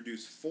designs, you could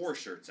produce 4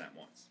 shirts at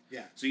once.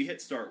 Yeah. So you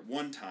hit start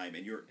one time,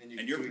 and you're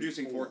doing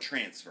producing 4 4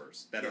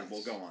 transfers that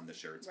will go on the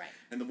shirts. Right.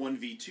 And the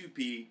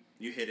 1V2P,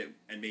 you hit it,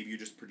 and maybe you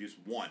just produce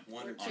one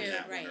One or on two.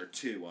 that Right. one, or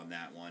 2 on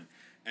that one.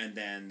 And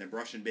then the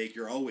brush and bake,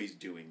 you're always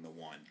doing the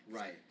 1.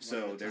 Right.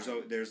 So One at a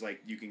time. there's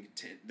like you can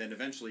then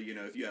eventually,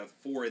 if you have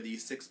 4 of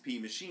these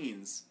 6P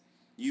machines,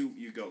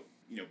 you go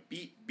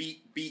beep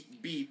beep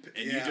beep beep,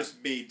 and you Yeah.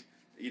 just made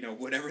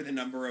whatever the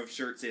number of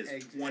shirts is,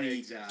 20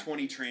 exactly.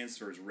 20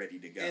 transfers ready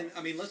to go. And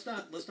I mean, let's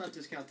not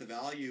discount the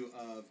value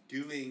of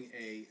doing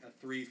a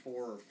 3, 4,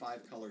 or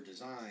 5 color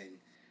design,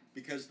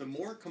 because the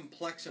more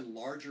complex and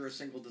larger a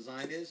single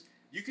design is,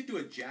 you could do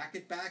a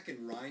jacket back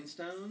in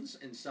rhinestones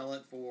and sell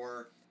it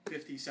for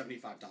 $50,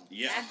 $75.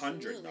 Yeah,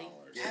 $100.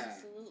 Yeah.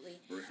 Absolutely.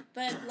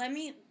 But let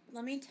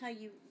me tell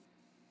you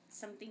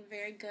something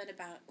very good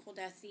about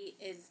Coldesi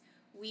is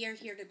we are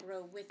here to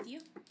grow with you.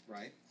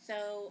 Right.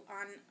 So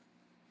on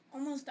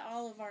almost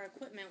all of our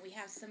equipment, we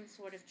have some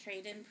sort of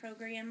trade-in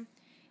program.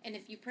 And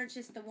if you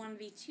purchase the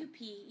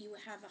 1V2P, you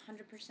have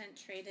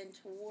 100% trade-in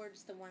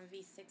towards the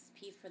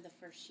 1V6P for the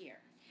first year.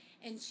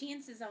 And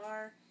chances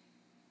are,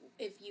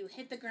 if you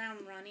hit the ground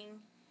running,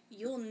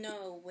 you'll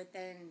know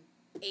within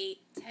 8-10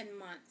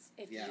 months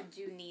if you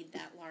do need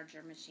that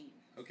larger machine.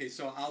 Okay,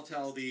 so I'll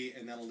tell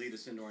and that'll lead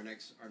us into our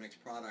next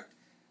product.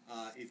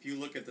 If you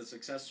look at the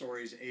success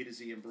stories A to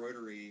Z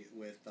embroidery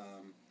with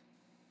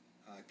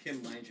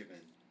Kim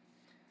Langevin.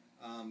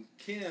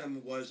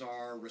 Kim was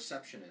our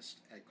receptionist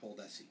at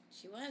Coldesi.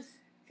 She was.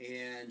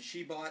 And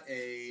she bought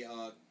a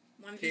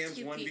Cam's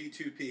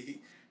 1V2P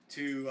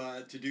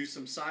to do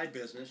some side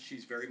business.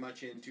 She's very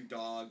much into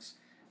dogs.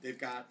 They've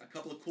got a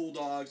couple of cool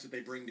dogs that they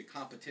bring to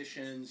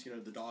competitions,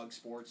 the dog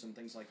sports and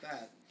things like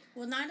that.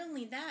 Well, not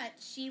only that,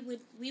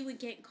 we would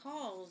get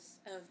calls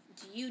of,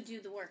 do you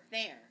do the work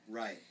there?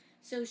 Right.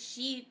 So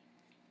she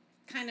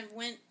kind of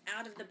went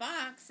out of the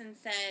box and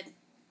said,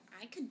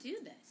 I could do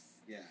this.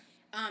 Yeah.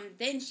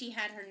 Then she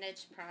had her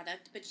niche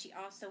product, but she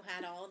also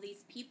had all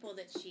these people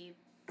that she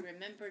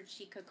remembered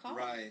she could call.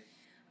 Right.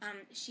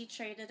 She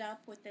traded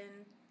up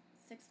within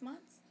 6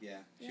 months. Yeah.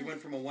 She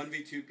went from a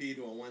 1V2P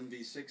to a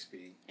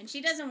 1V6P. And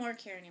she doesn't work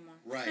here anymore.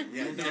 Right.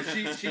 Yeah. No,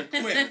 she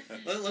quit.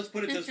 Let's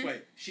put it this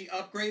way. She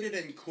upgraded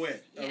and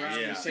quit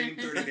around the same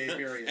 30-day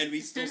period. And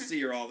we still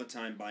see her all the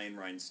time buying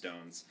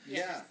rhinestones.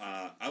 Yeah.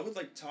 I would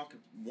like to talk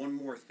one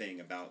more thing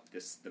about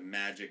the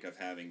magic of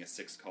having a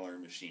 6-color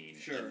machine.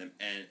 Sure.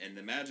 And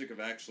the magic of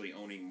actually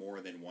owning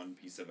more than one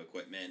piece of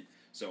equipment.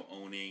 So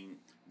owning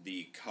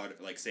the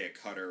say a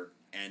cutter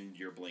and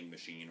your bling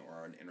machine,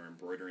 or an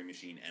embroidery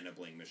machine and a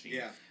bling machine.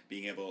 Yeah.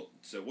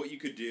 So what you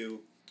could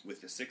do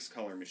with the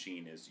 6-color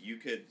machine is you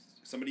could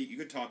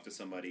talk to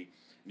somebody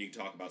and you could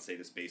talk about, say,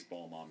 this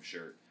baseball mom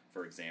shirt,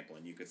 for example,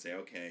 and you could say,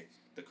 okay,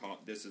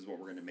 this is what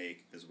we're going to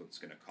make, this is what it's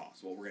going to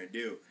cost. What we're going to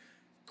do,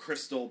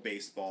 crystal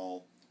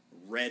baseball,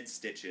 red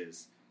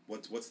stitches.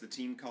 What's the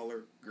team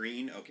color?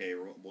 Green? Okay,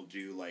 we'll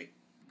do like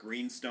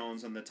green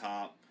stones on the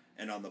top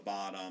and on the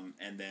bottom,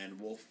 and then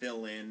we'll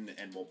fill in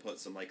and we'll put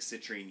some like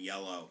citrine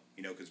yellow,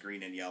 because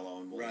green and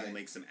yellow, and we'll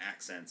make some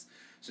accents.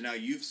 So now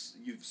you've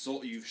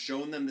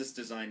shown them this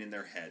design in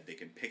their head. They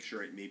can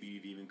picture it. Maybe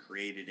you've even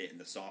created it in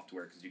the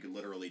software, because you can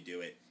literally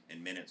do it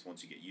in minutes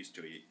once you get used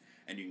to it,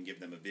 and you can give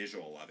them a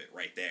visual of it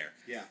right there.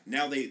 Yeah.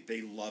 Now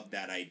they love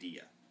that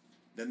idea.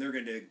 Then they're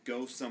going to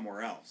go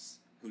somewhere else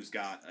who's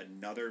got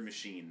another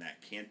machine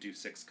that can't do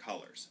 6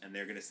 colors, and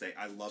they're going to say,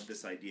 I love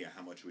this idea.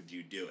 How much would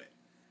you do it?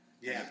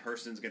 Yeah. And the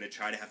person's going to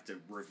try to have to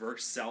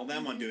reverse sell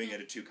them on doing it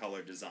a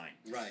 2-color design.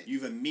 Right.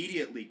 You've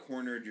immediately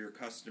cornered your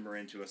customer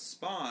into a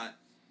spot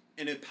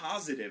in a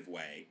positive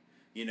way,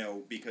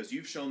 because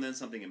you've shown them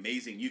something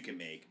amazing you can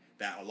make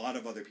that a lot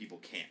of other people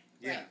can't.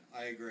 Yeah, right.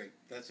 I agree.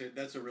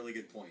 That's a really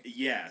good point.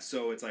 Yeah,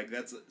 so it's like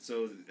there's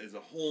a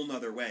whole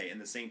nother way.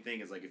 And the same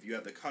thing is like if you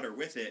have the cutter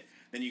with it,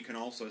 then you can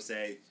also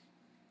say,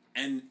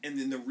 and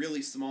in the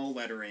really small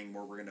lettering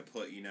where we're going to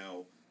put,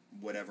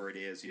 whatever it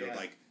is,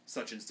 like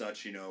such and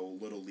such,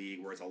 Little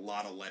League, where it's a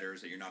lot of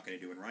letters that you're not going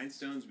to do in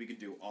rhinestones. We could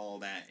do all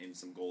that in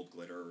some gold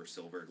glitter or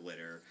silver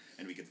glitter,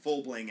 and we could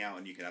full bling out,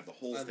 and you could have the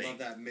whole thing. I love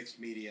that mixed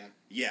media.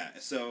 Yeah,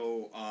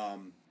 so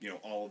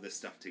all of this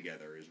stuff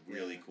together is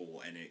really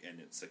cool, and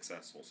it's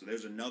successful. So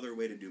there's another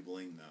way to do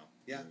bling, though.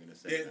 Yeah,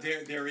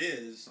 say there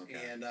is, okay.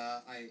 And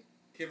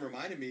Kim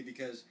reminded me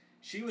because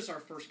she was our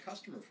first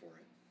customer for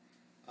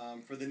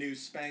it, for the new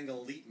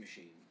Spangle Elite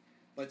machine.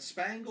 But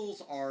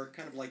spangles are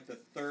kind of like the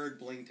third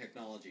bling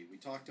technology. We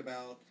talked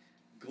about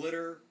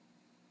glitter,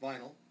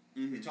 vinyl.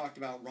 Mm-hmm. We talked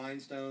about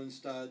rhinestones,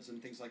 studs,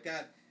 and things like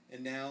that.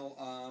 And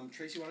now,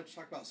 Tracy, why don't you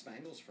talk about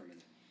spangles for a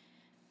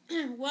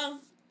minute?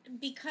 Well,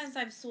 because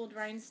I've sold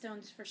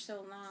rhinestones for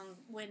so long,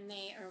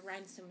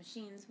 rhinestone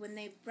machines, when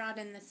they brought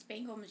in the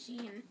spangle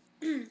machine,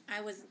 I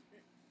was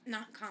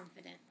not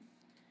confident.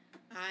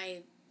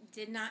 I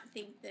did not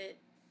think that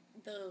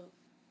the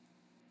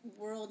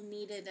world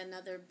needed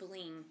another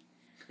bling.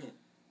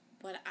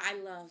 But I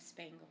love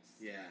spangles.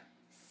 Yeah.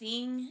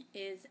 Seeing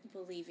is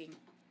believing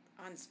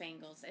on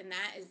spangles, and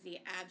that is the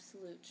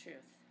absolute truth.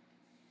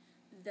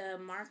 The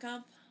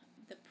markup,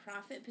 the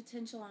profit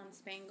potential on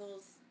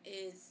spangles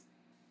is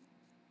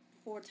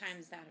 4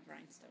 times that of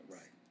rhinestones.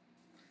 Right.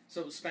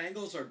 So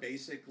spangles are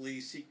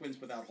basically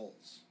sequins without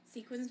holes.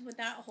 Sequins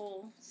without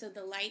hole, so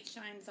the light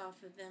shines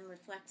off of them,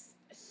 reflects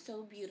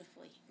so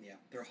beautifully. Yeah,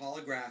 they're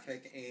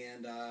holographic,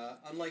 and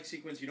unlike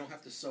sequins, you don't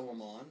have to sew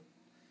them on.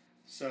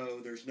 So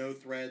there's no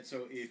thread.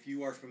 So if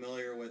you are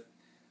familiar with,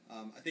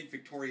 I think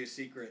Victoria's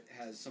Secret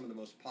has some of the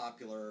most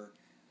popular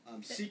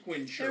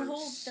sequin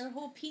shirts. Their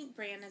whole pink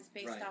brand is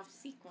based Right. off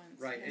sequins.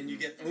 Right, and you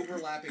get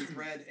overlapping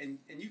thread, and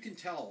you can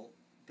tell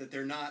that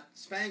they're not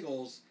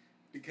spangles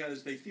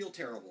because they feel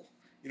terrible.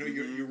 You know,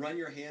 you run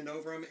your hand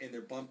over them, and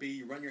they're bumpy.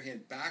 You run your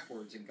hand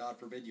backwards, and God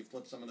forbid you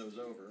flip some of those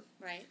over.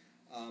 Right.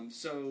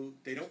 So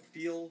they don't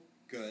feel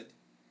good,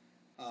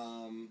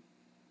 and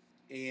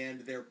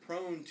they're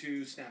prone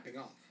to snapping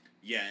off.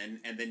 Yeah,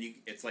 and then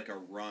it's like a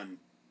run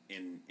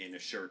in a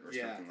shirt or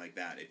something like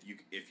that.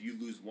 If you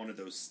lose one of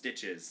those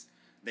stitches,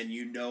 then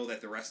you know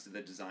that the rest of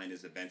the design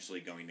is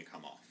eventually going to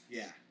come off.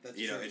 Yeah, that's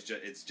true. true.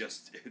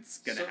 It's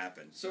going to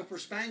happen. So for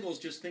spangles,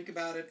 just think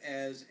about it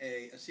as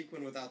a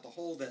sequin without the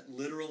hole that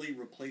literally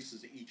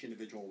replaces each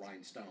individual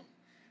rhinestone.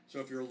 So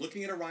if you're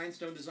looking at a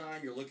rhinestone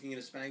design, you're looking at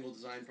a spangle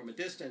design from a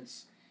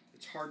distance,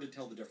 it's hard to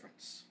tell the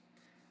difference.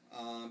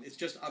 It's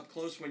just up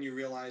close when you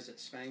realize that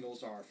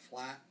spangles are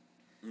flat.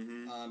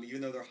 Even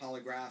though they're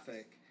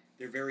holographic,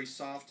 they're very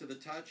soft to the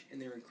touch,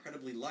 and they're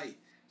incredibly light.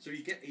 So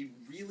you get a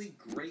really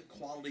great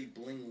quality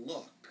bling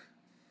look,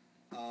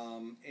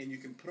 and you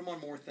can put them on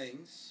more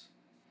things,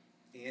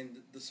 and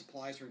the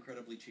supplies are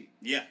incredibly cheap.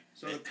 Yeah.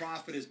 So the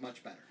profit is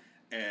much better.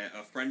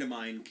 A friend of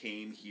mine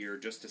came here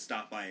just to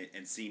stop by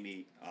and see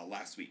me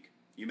last week.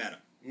 You met him.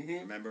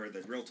 Remember,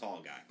 the real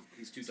tall guy.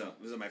 He's too tall.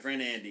 So my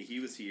friend Andy, he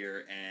was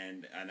here,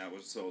 and I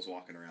was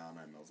walking around,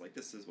 and I was like,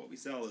 this is what we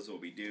sell, this is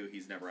what we do.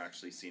 He's never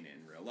actually seen it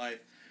in real life.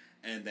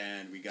 And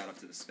then we got up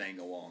to the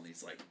spangle wall, and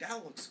he's like,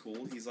 that looks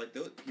cool. He's like,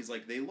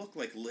 they look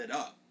like lit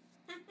up.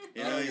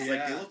 You know, he's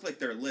like, they look like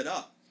they're lit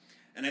up.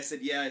 And I said,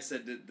 yeah. I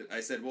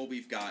said, well,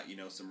 we've got, you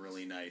know, some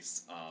really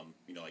nice,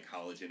 you know, like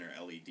halogen or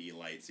LED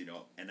lights, you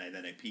know. And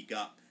then I peek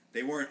up,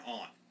 they weren't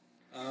on.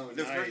 Oh,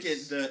 the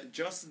nice.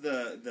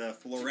 The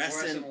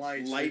fluorescent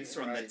lights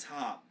from right. the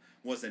top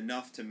was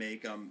enough to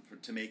make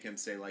him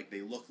say like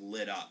they look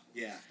lit up.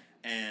 Yeah.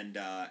 And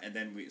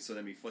then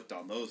we flicked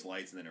on those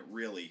lights, and then it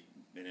really,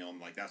 you know, I'm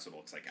like, that's what it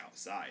looks like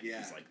outside. Yeah.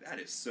 He's like, that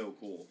is so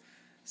cool.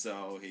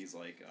 So he's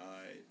like,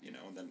 you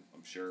know, and then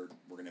I'm sure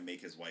we're gonna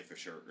make his wife a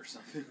shirt or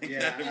something like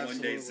that one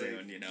day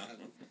soon, you know.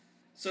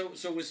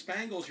 So with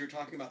spangles, you're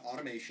talking about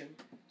automation.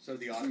 So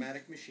the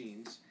automatic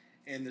machines.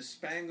 And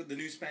the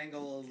new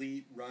Spangle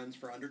Elite runs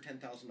for under $10,000.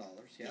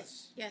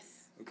 Yes.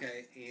 Yes.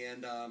 Okay,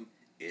 and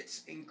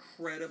it's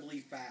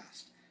incredibly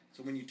fast.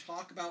 So when you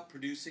talk about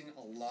producing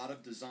a lot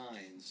of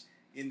designs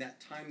in that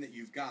time that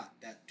you've got,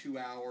 that 2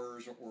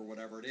 hours or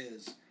whatever it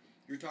is,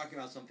 you're talking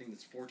about something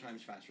that's 4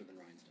 times faster than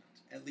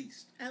rhinestones, at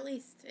least. At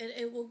least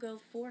it will go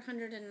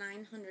 400 and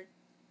 900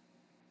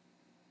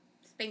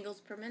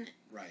 spangles per minute.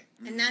 Right.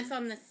 And that's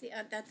on the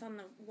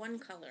one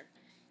color.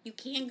 You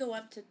can go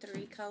up to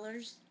 3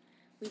 colors.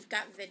 We've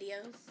got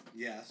videos.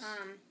 Yes.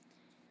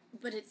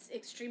 But it's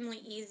extremely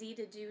easy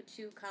to do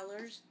 2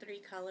 colors, 3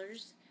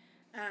 colors.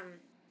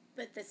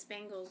 But the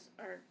spangles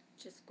are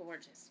just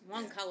gorgeous.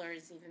 One color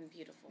is even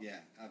beautiful. Yeah,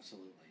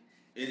 absolutely.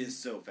 It is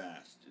so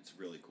fast. It's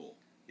really cool.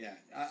 Yeah,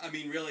 I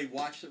mean, really,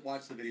 watch the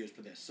videos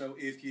for this. So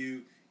if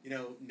you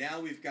know, now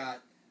we've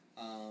got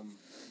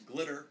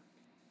glitter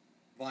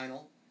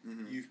vinyl.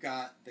 You've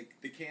got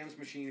the cams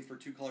machine for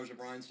 2 colors of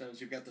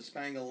rhinestones. You've got the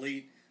Spangle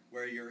Elite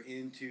where you're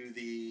into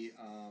the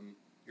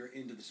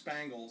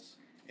spangles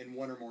in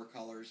 1 or more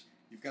colors.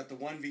 You've got the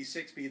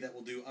 1V6B that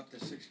will do up to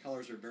 6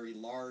 colors or very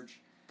large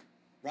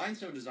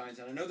rhinestone designs,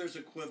 and I know there's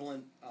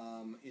equivalent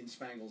in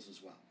spangles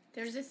as well.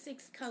 There's a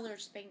 6-color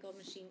spangle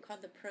machine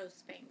called the Pro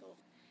Spangle.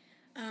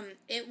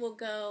 It will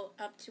go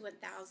up to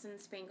 1,000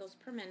 spangles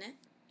per minute.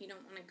 You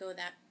don't want to go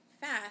that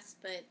fast,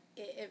 but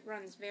it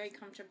runs very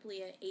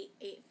comfortably at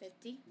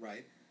 850.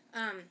 Right.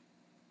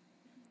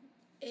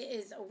 It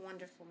is a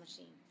wonderful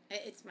machine.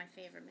 It's my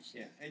favorite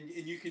machine. Yeah,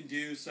 and you can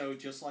do so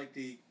just like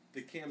the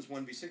Cams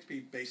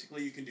 1V6B.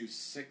 Basically, you can do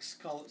 6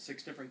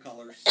 different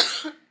colors.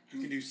 You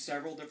can do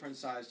several different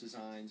size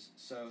designs.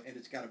 So, and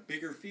it's got a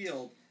bigger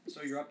field,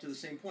 so you're up to the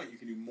same point. You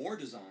can do more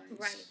designs.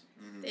 Right.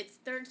 It's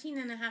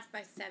 13.5 by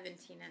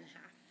 17.5.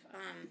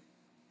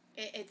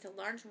 It's a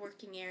large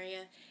working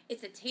area.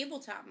 It's a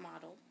tabletop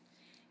model.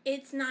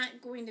 It's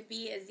not going to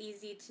be as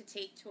easy to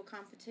take to a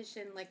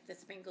competition like the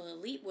Spangle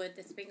Elite would.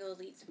 The Spangle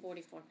Elite's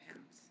 44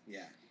 pounds.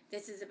 Yeah.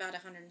 This is about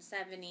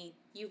 170.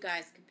 You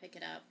guys can pick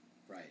it up.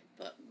 Right.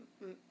 But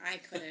I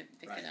couldn't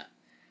pick it up.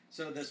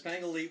 So the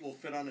Spangle Elite will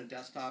fit on a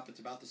desktop. It's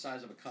about the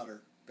size of a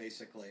cutter,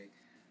 basically.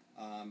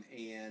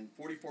 And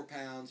 44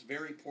 pounds,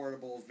 very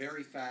portable,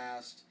 very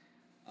fast.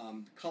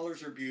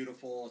 Colors are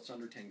beautiful. It's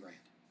under 10 grand.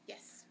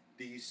 Yes.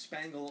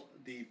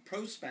 The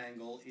Pro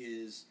Spangle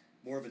is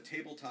more of a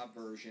tabletop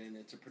version.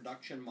 It's a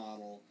production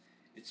model.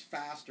 It's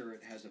faster.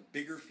 It has a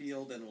bigger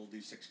field, and it'll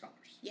do 6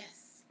 colors.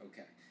 Yes.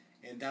 Okay.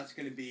 And that's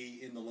going to be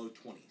in the low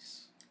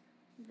 20s.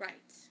 Right.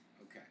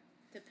 Okay.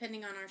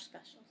 Depending on our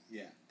specials.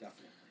 Yeah,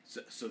 definitely.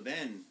 So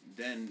then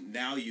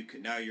now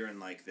you're in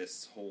like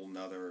this whole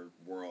nother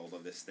world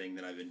of this thing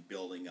that I've been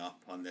building up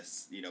on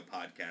this, you know,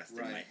 podcast in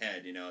my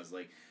head. You know, it's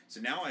like,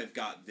 so now I've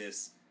got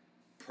this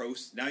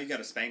now you got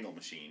a Spangle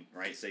machine,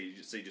 right? So you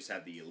just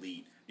have the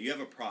Elite. You have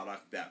a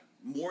product that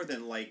more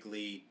than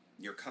likely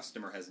your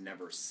customer has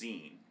never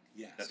seen.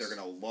 Yes. that they're going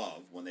to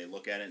love when they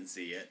look at it and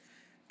see it,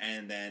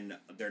 and then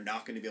they're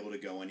not going to be able to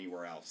go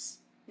anywhere else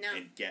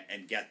and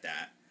get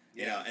that.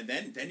 You know, and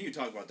then you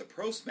talk about the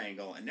Pro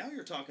Spangle, and now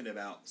you're talking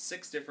about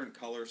 6 different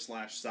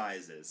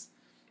color/sizes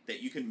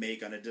that you can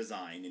make on a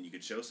design, and you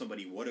could show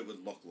somebody what it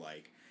would look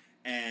like.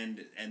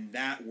 And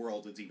that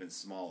world is even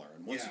smaller.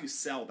 And once you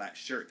sell that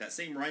shirt, that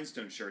same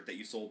rhinestone shirt that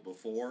you sold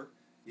before,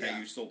 that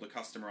you sold the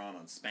customer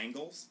on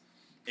Spangles,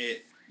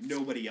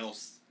 nobody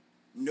else,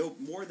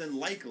 more than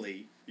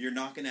likely, you're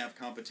not going to have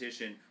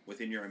competition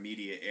within your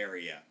immediate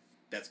area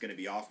that's going to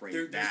be offering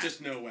that. There's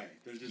just no way.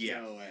 There's just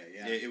no way.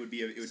 Yeah. It would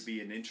be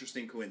an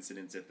interesting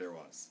coincidence if there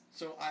was.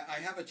 So I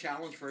have a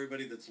challenge for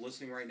everybody that's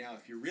listening right now.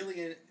 If you're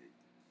really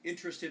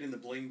interested in the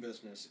bling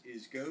business,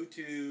 is go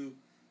to,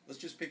 let's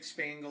just pick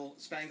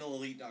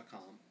SpangleElite.com,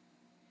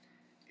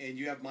 and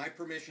you have my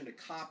permission to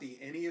copy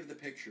any of the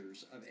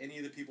pictures of any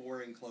of the people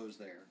wearing clothes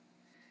there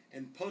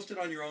and post it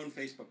on your own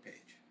Facebook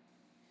page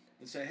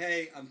and say,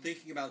 hey, I'm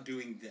thinking about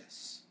doing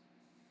this,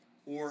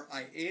 or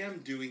I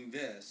am doing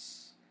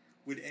this.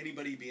 Would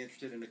anybody be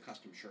interested in a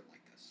custom shirt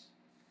like this?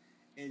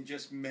 And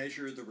just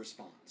measure the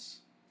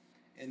response.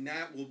 And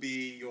that will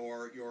be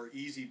your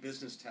easy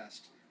business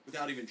test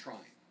without even trying.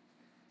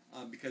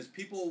 Because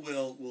people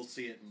will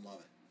see it and love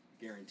it,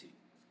 guaranteed.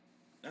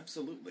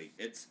 Absolutely,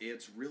 it's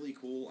really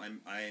cool.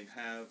 I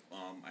have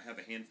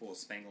a handful of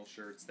Spangle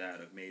shirts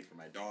that I've made for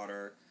my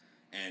daughter,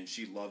 and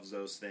she loves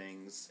those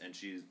things. And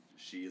she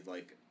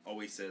like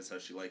always says how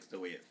she likes the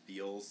way it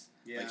feels.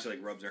 Yeah. Like she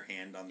like rubs her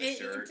hand on the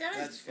shirt. It does.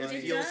 That's funny.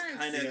 It feels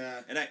kind of,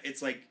 and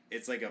it's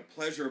like a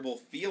pleasurable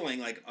feeling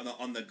like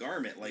on the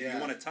garment. Like you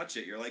want to touch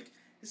it. You're like,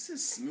 this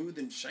is smooth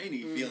and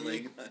shiny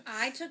feeling.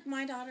 I took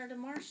my daughter to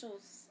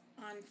Marshall's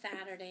on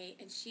Saturday,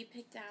 and she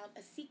picked out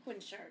a sequin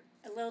shirt,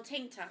 a little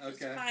tank top. It was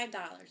 $5.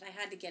 I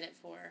had to get it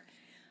for her.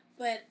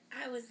 But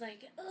I was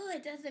like, oh,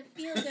 it doesn't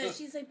feel good.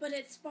 She's like, but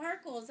it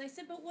sparkles. I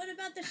said, but what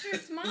about the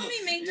shirts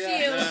Mommy makes you?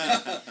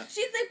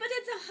 She's like, but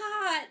it's a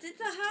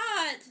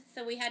hot.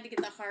 So we had to get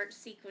the heart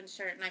sequin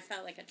shirt, and I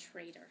felt like a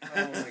traitor.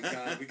 Oh, my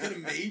God. We could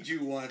have made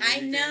you one. I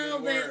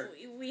know, but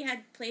we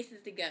had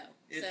places to go.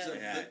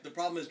 The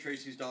problem is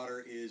Tracy's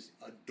daughter is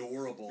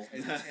adorable,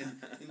 and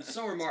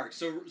so are Mark.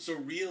 So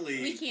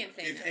really, we can't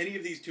say if any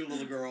of these 2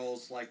 little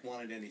girls like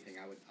wanted anything,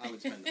 I would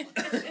spend the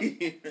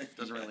money.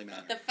 Doesn't really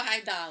matter. The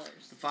 $5.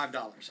 The $5.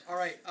 All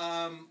right.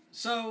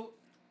 So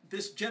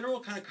this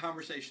general kind of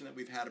conversation that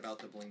we've had about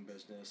the bling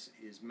business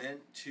is meant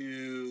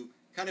to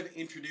kind of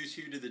introduce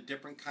you to the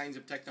different kinds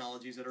of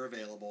technologies that are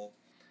available,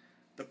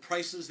 the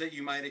prices that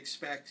you might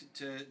expect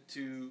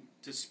to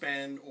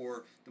spend,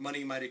 or the money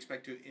you might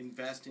expect to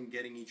invest in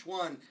getting each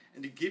one,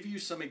 and to give you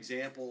some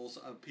examples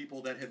of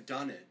people that have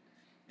done it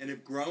and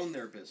have grown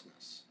their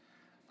business.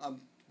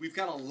 We've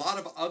got a lot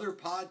of other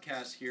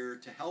podcasts here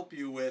to help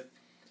you with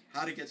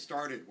how to get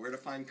started, where to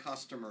find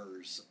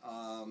customers,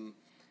 how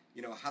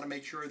to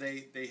make sure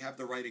they have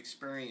the right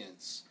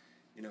experience,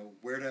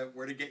 where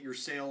to get your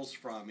sales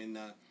from.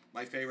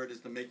 My favorite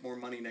is the Make More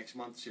Money Next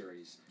Month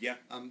series. Yeah.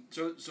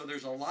 So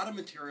there's a lot of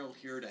material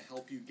here to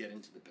help you get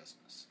into the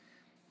business.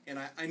 And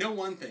I know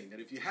one thing, that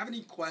if you have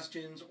any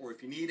questions, or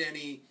if you need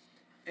any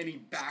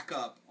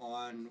backup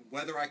on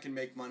whether I can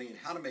make money and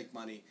how to make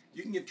money,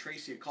 you can give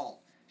Tracy a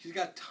call. She's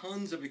got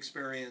tons of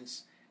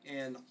experience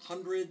and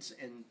hundreds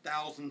and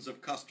thousands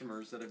of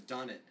customers that have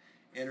done it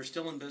and are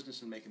still in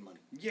business and making money.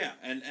 Yeah,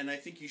 and I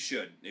think you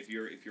should. If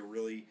you're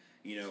really,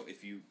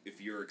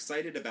 if you're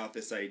excited about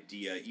this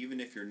idea, even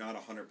if you're not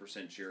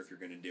 100% sure if you're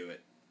going to do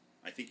it,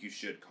 I think you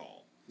should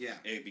call. Yeah.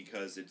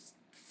 Because it's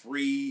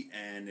free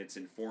and it's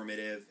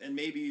informative, and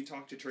maybe you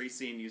talk to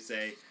Tracy and you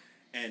say,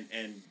 and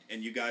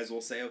you guys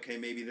will say, okay,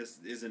 maybe this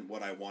isn't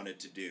what I wanted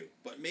to do,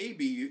 but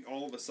maybe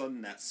all of a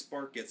sudden that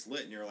spark gets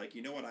lit and you're like,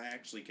 you know what, I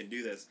actually can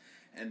do this.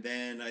 And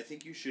then I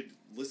think you should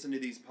listen to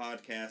these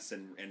podcasts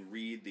and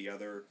read the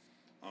other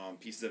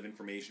pieces of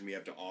information we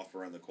have to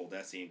offer on the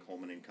Coldesi and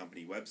Coleman and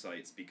Company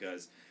websites,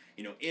 because,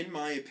 in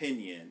my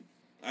opinion,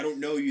 I don't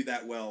know you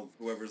that well,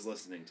 whoever's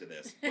listening to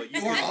this, but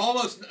you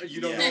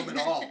don't know him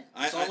at all.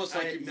 It's almost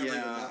like you've never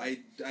met.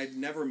 I've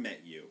never met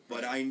you,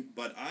 but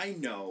I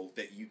know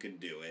that you can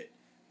do it,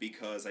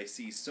 because I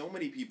see so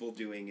many people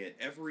doing it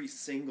every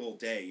single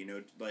day.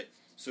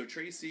 So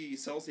Tracy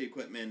sells the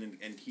equipment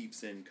and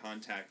keeps in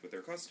contact with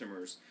her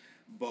customers,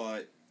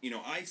 but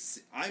I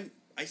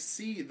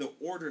see the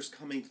orders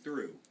coming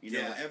through,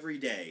 every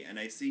day, and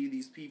I see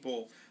these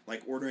people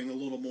like ordering a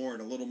little more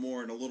and a little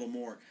more and a little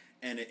more,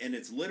 and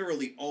it's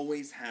literally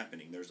always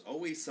happening. There's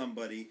always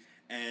somebody,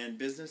 and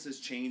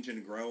businesses change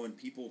and grow, and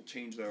people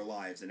change their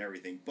lives and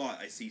everything. But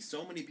I see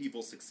so many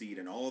people succeed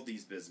in all of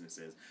these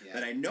businesses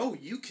that I know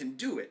you can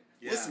do it.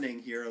 Yeah. Listening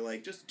here,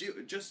 like just do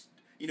it. Just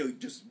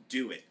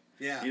do it.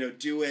 Yeah.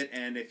 Do it.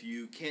 And if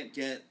you can't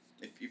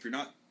if you're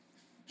not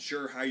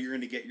sure how you're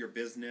going to get your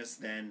business,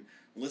 then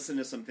listen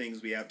to some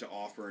things we have to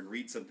offer and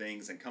read some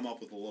things and come up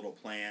with a little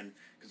plan,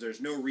 because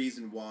there's no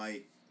reason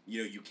why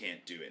you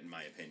can't do it, in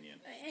my opinion.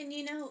 And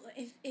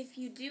if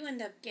you do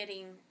end up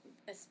getting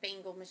a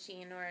Spangle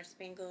machine or a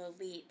Spangle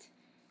Elite,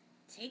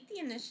 take the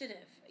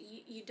initiative.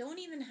 You don't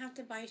even have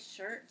to buy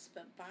shirts,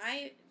 but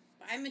buy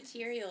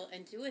material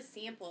and do a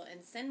sample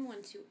and send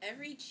one to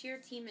every cheer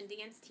team and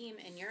dance team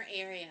in your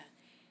area.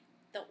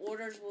 The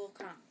orders will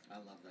come. I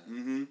love that.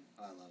 Mm-hmm.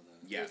 I love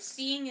that. Yes. So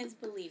seeing is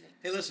believing.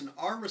 Hey, listen,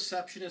 our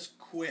receptionist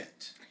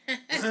quit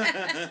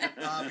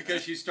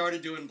because she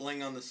started doing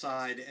bling on the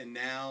side, and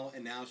now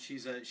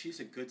she's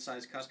a good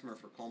sized customer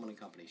for Coleman and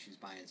Company. She's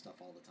buying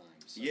stuff all the time.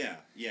 So.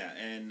 Yeah,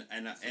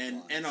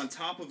 and on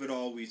top of it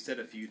all, we've said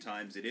a few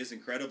times, it is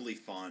incredibly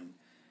fun.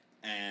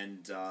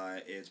 And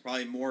it's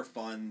probably more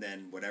fun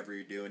than whatever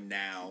you're doing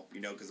now,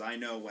 because I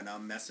know when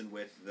I'm messing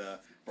with the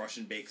brush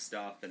and bake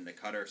stuff and the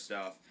cutter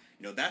stuff,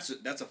 that's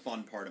a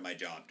fun part of my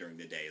job during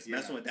the day. Is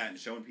messing with that and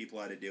showing people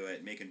how to do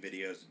it, making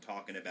videos and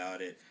talking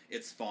about it.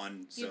 It's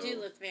fun. You do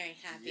look very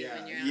happy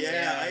when you're out there.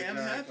 there. I am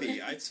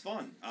happy. It's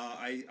fun.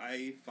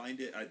 I find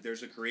it.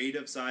 There's a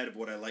creative side of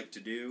what I like to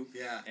do.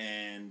 Yeah.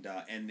 And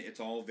it's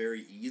all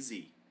very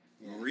easy.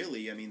 Yeah.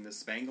 Really, I mean, the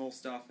Spangle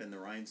stuff and the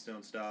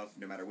rhinestone stuff,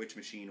 no matter which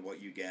machine,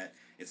 what you get,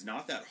 it's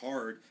not that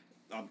hard.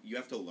 You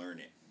have to learn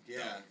it.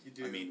 Yeah, you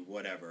do. I mean,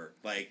 whatever.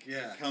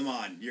 Come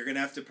on. You're going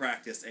to have to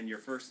practice, and your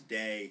first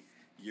day,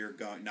 you're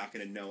not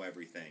going to know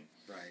everything.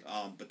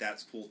 Right. But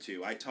that's cool,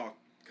 too. I talk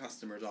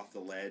customers off the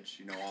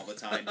ledge, all the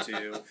time,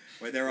 too,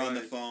 where they're on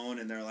the phone,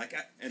 and they're like,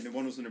 and the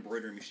one was an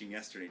embroidery machine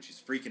yesterday, and she's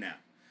freaking out.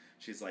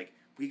 She's like,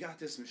 we got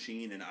this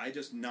machine, and I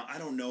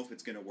don't know if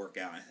it's going to work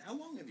out. How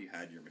long have you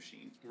had your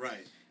machine?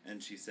 Right.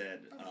 And she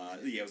said,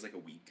 it was like a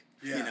week.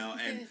 Yeah.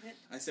 And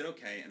I said,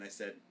 okay. And I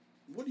said,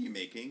 what are you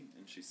making?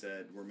 And she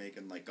said, we're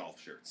making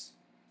golf shirts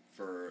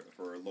for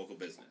a local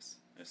business.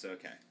 I said,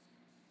 okay.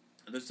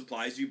 Are the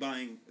supplies you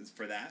buying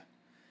for that?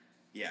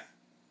 Yeah.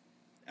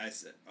 I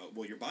said,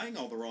 well, you're buying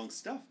all the wrong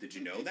stuff. Did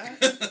you know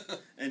that?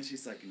 And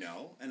she's like,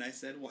 no. And I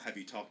said, well, have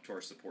you talked to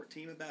our support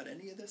team about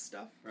any of this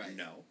stuff? Right.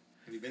 No.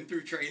 Have you been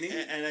through training?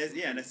 And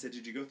I said,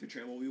 did you go through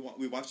training? Well,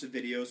 we watched the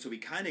videos, so we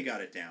kind of got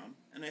it down.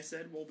 And I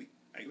said, well,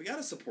 we got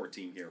a support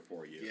team here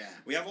for you. Yeah.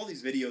 We have all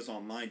these videos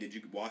online. Did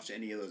you watch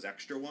any of those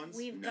extra ones?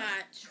 We've got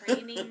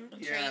training, and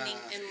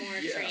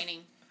more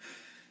training.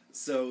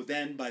 So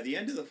then, by the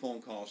end of the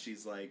phone call,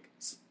 she's like,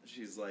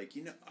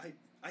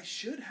 I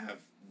should have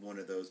one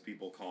of those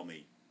people call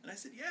me. And I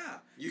said, yeah,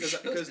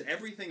 because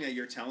everything that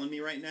you're telling me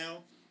right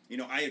now,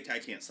 I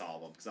can't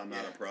solve them because I'm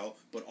not a pro.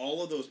 But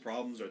all of those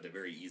problems are the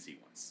very easy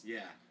ones.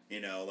 Yeah.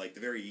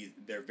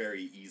 They're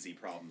very easy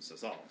problems to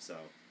solve. So.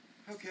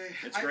 Okay,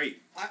 it's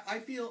great. I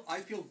feel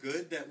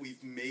good that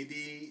we've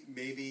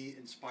maybe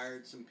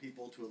inspired some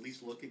people to at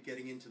least look at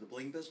getting into the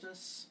bling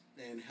business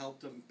and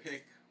help them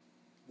pick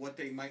what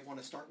they might want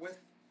to start with.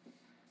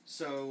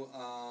 So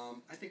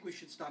I think we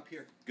should stop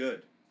here.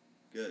 Good.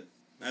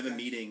 I have a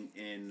meeting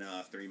in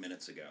 3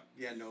 minutes ago.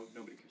 Yeah,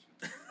 nobody cares.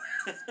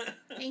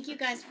 Thank you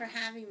guys for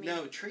having me.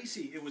 No,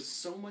 Tracy, it was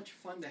so much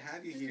fun to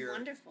have you here.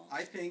 Wonderful.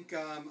 I think,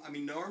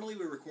 normally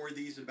we record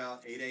these at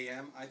about 8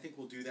 a.m. I think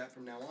we'll do that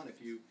from now on.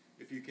 If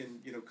you can,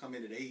 come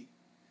in at 8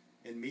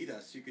 and meet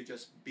us, you could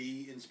just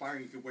be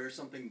inspiring. You could wear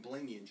something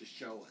blingy and just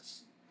show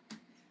us.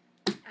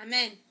 I'm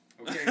in.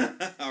 Okay.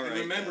 All right.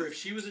 And remember, if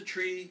she was a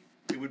tree,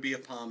 it would be a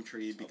palm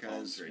tree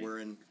because we're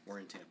in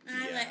Tampa.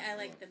 I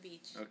like the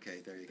beach.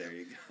 Okay, there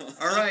you go.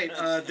 All right,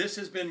 this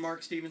has been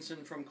Mark Stevenson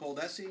from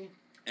Coldesi.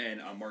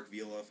 And I'm Mark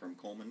Vila from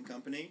Coleman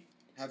Company.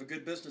 Have a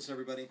good business,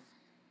 everybody.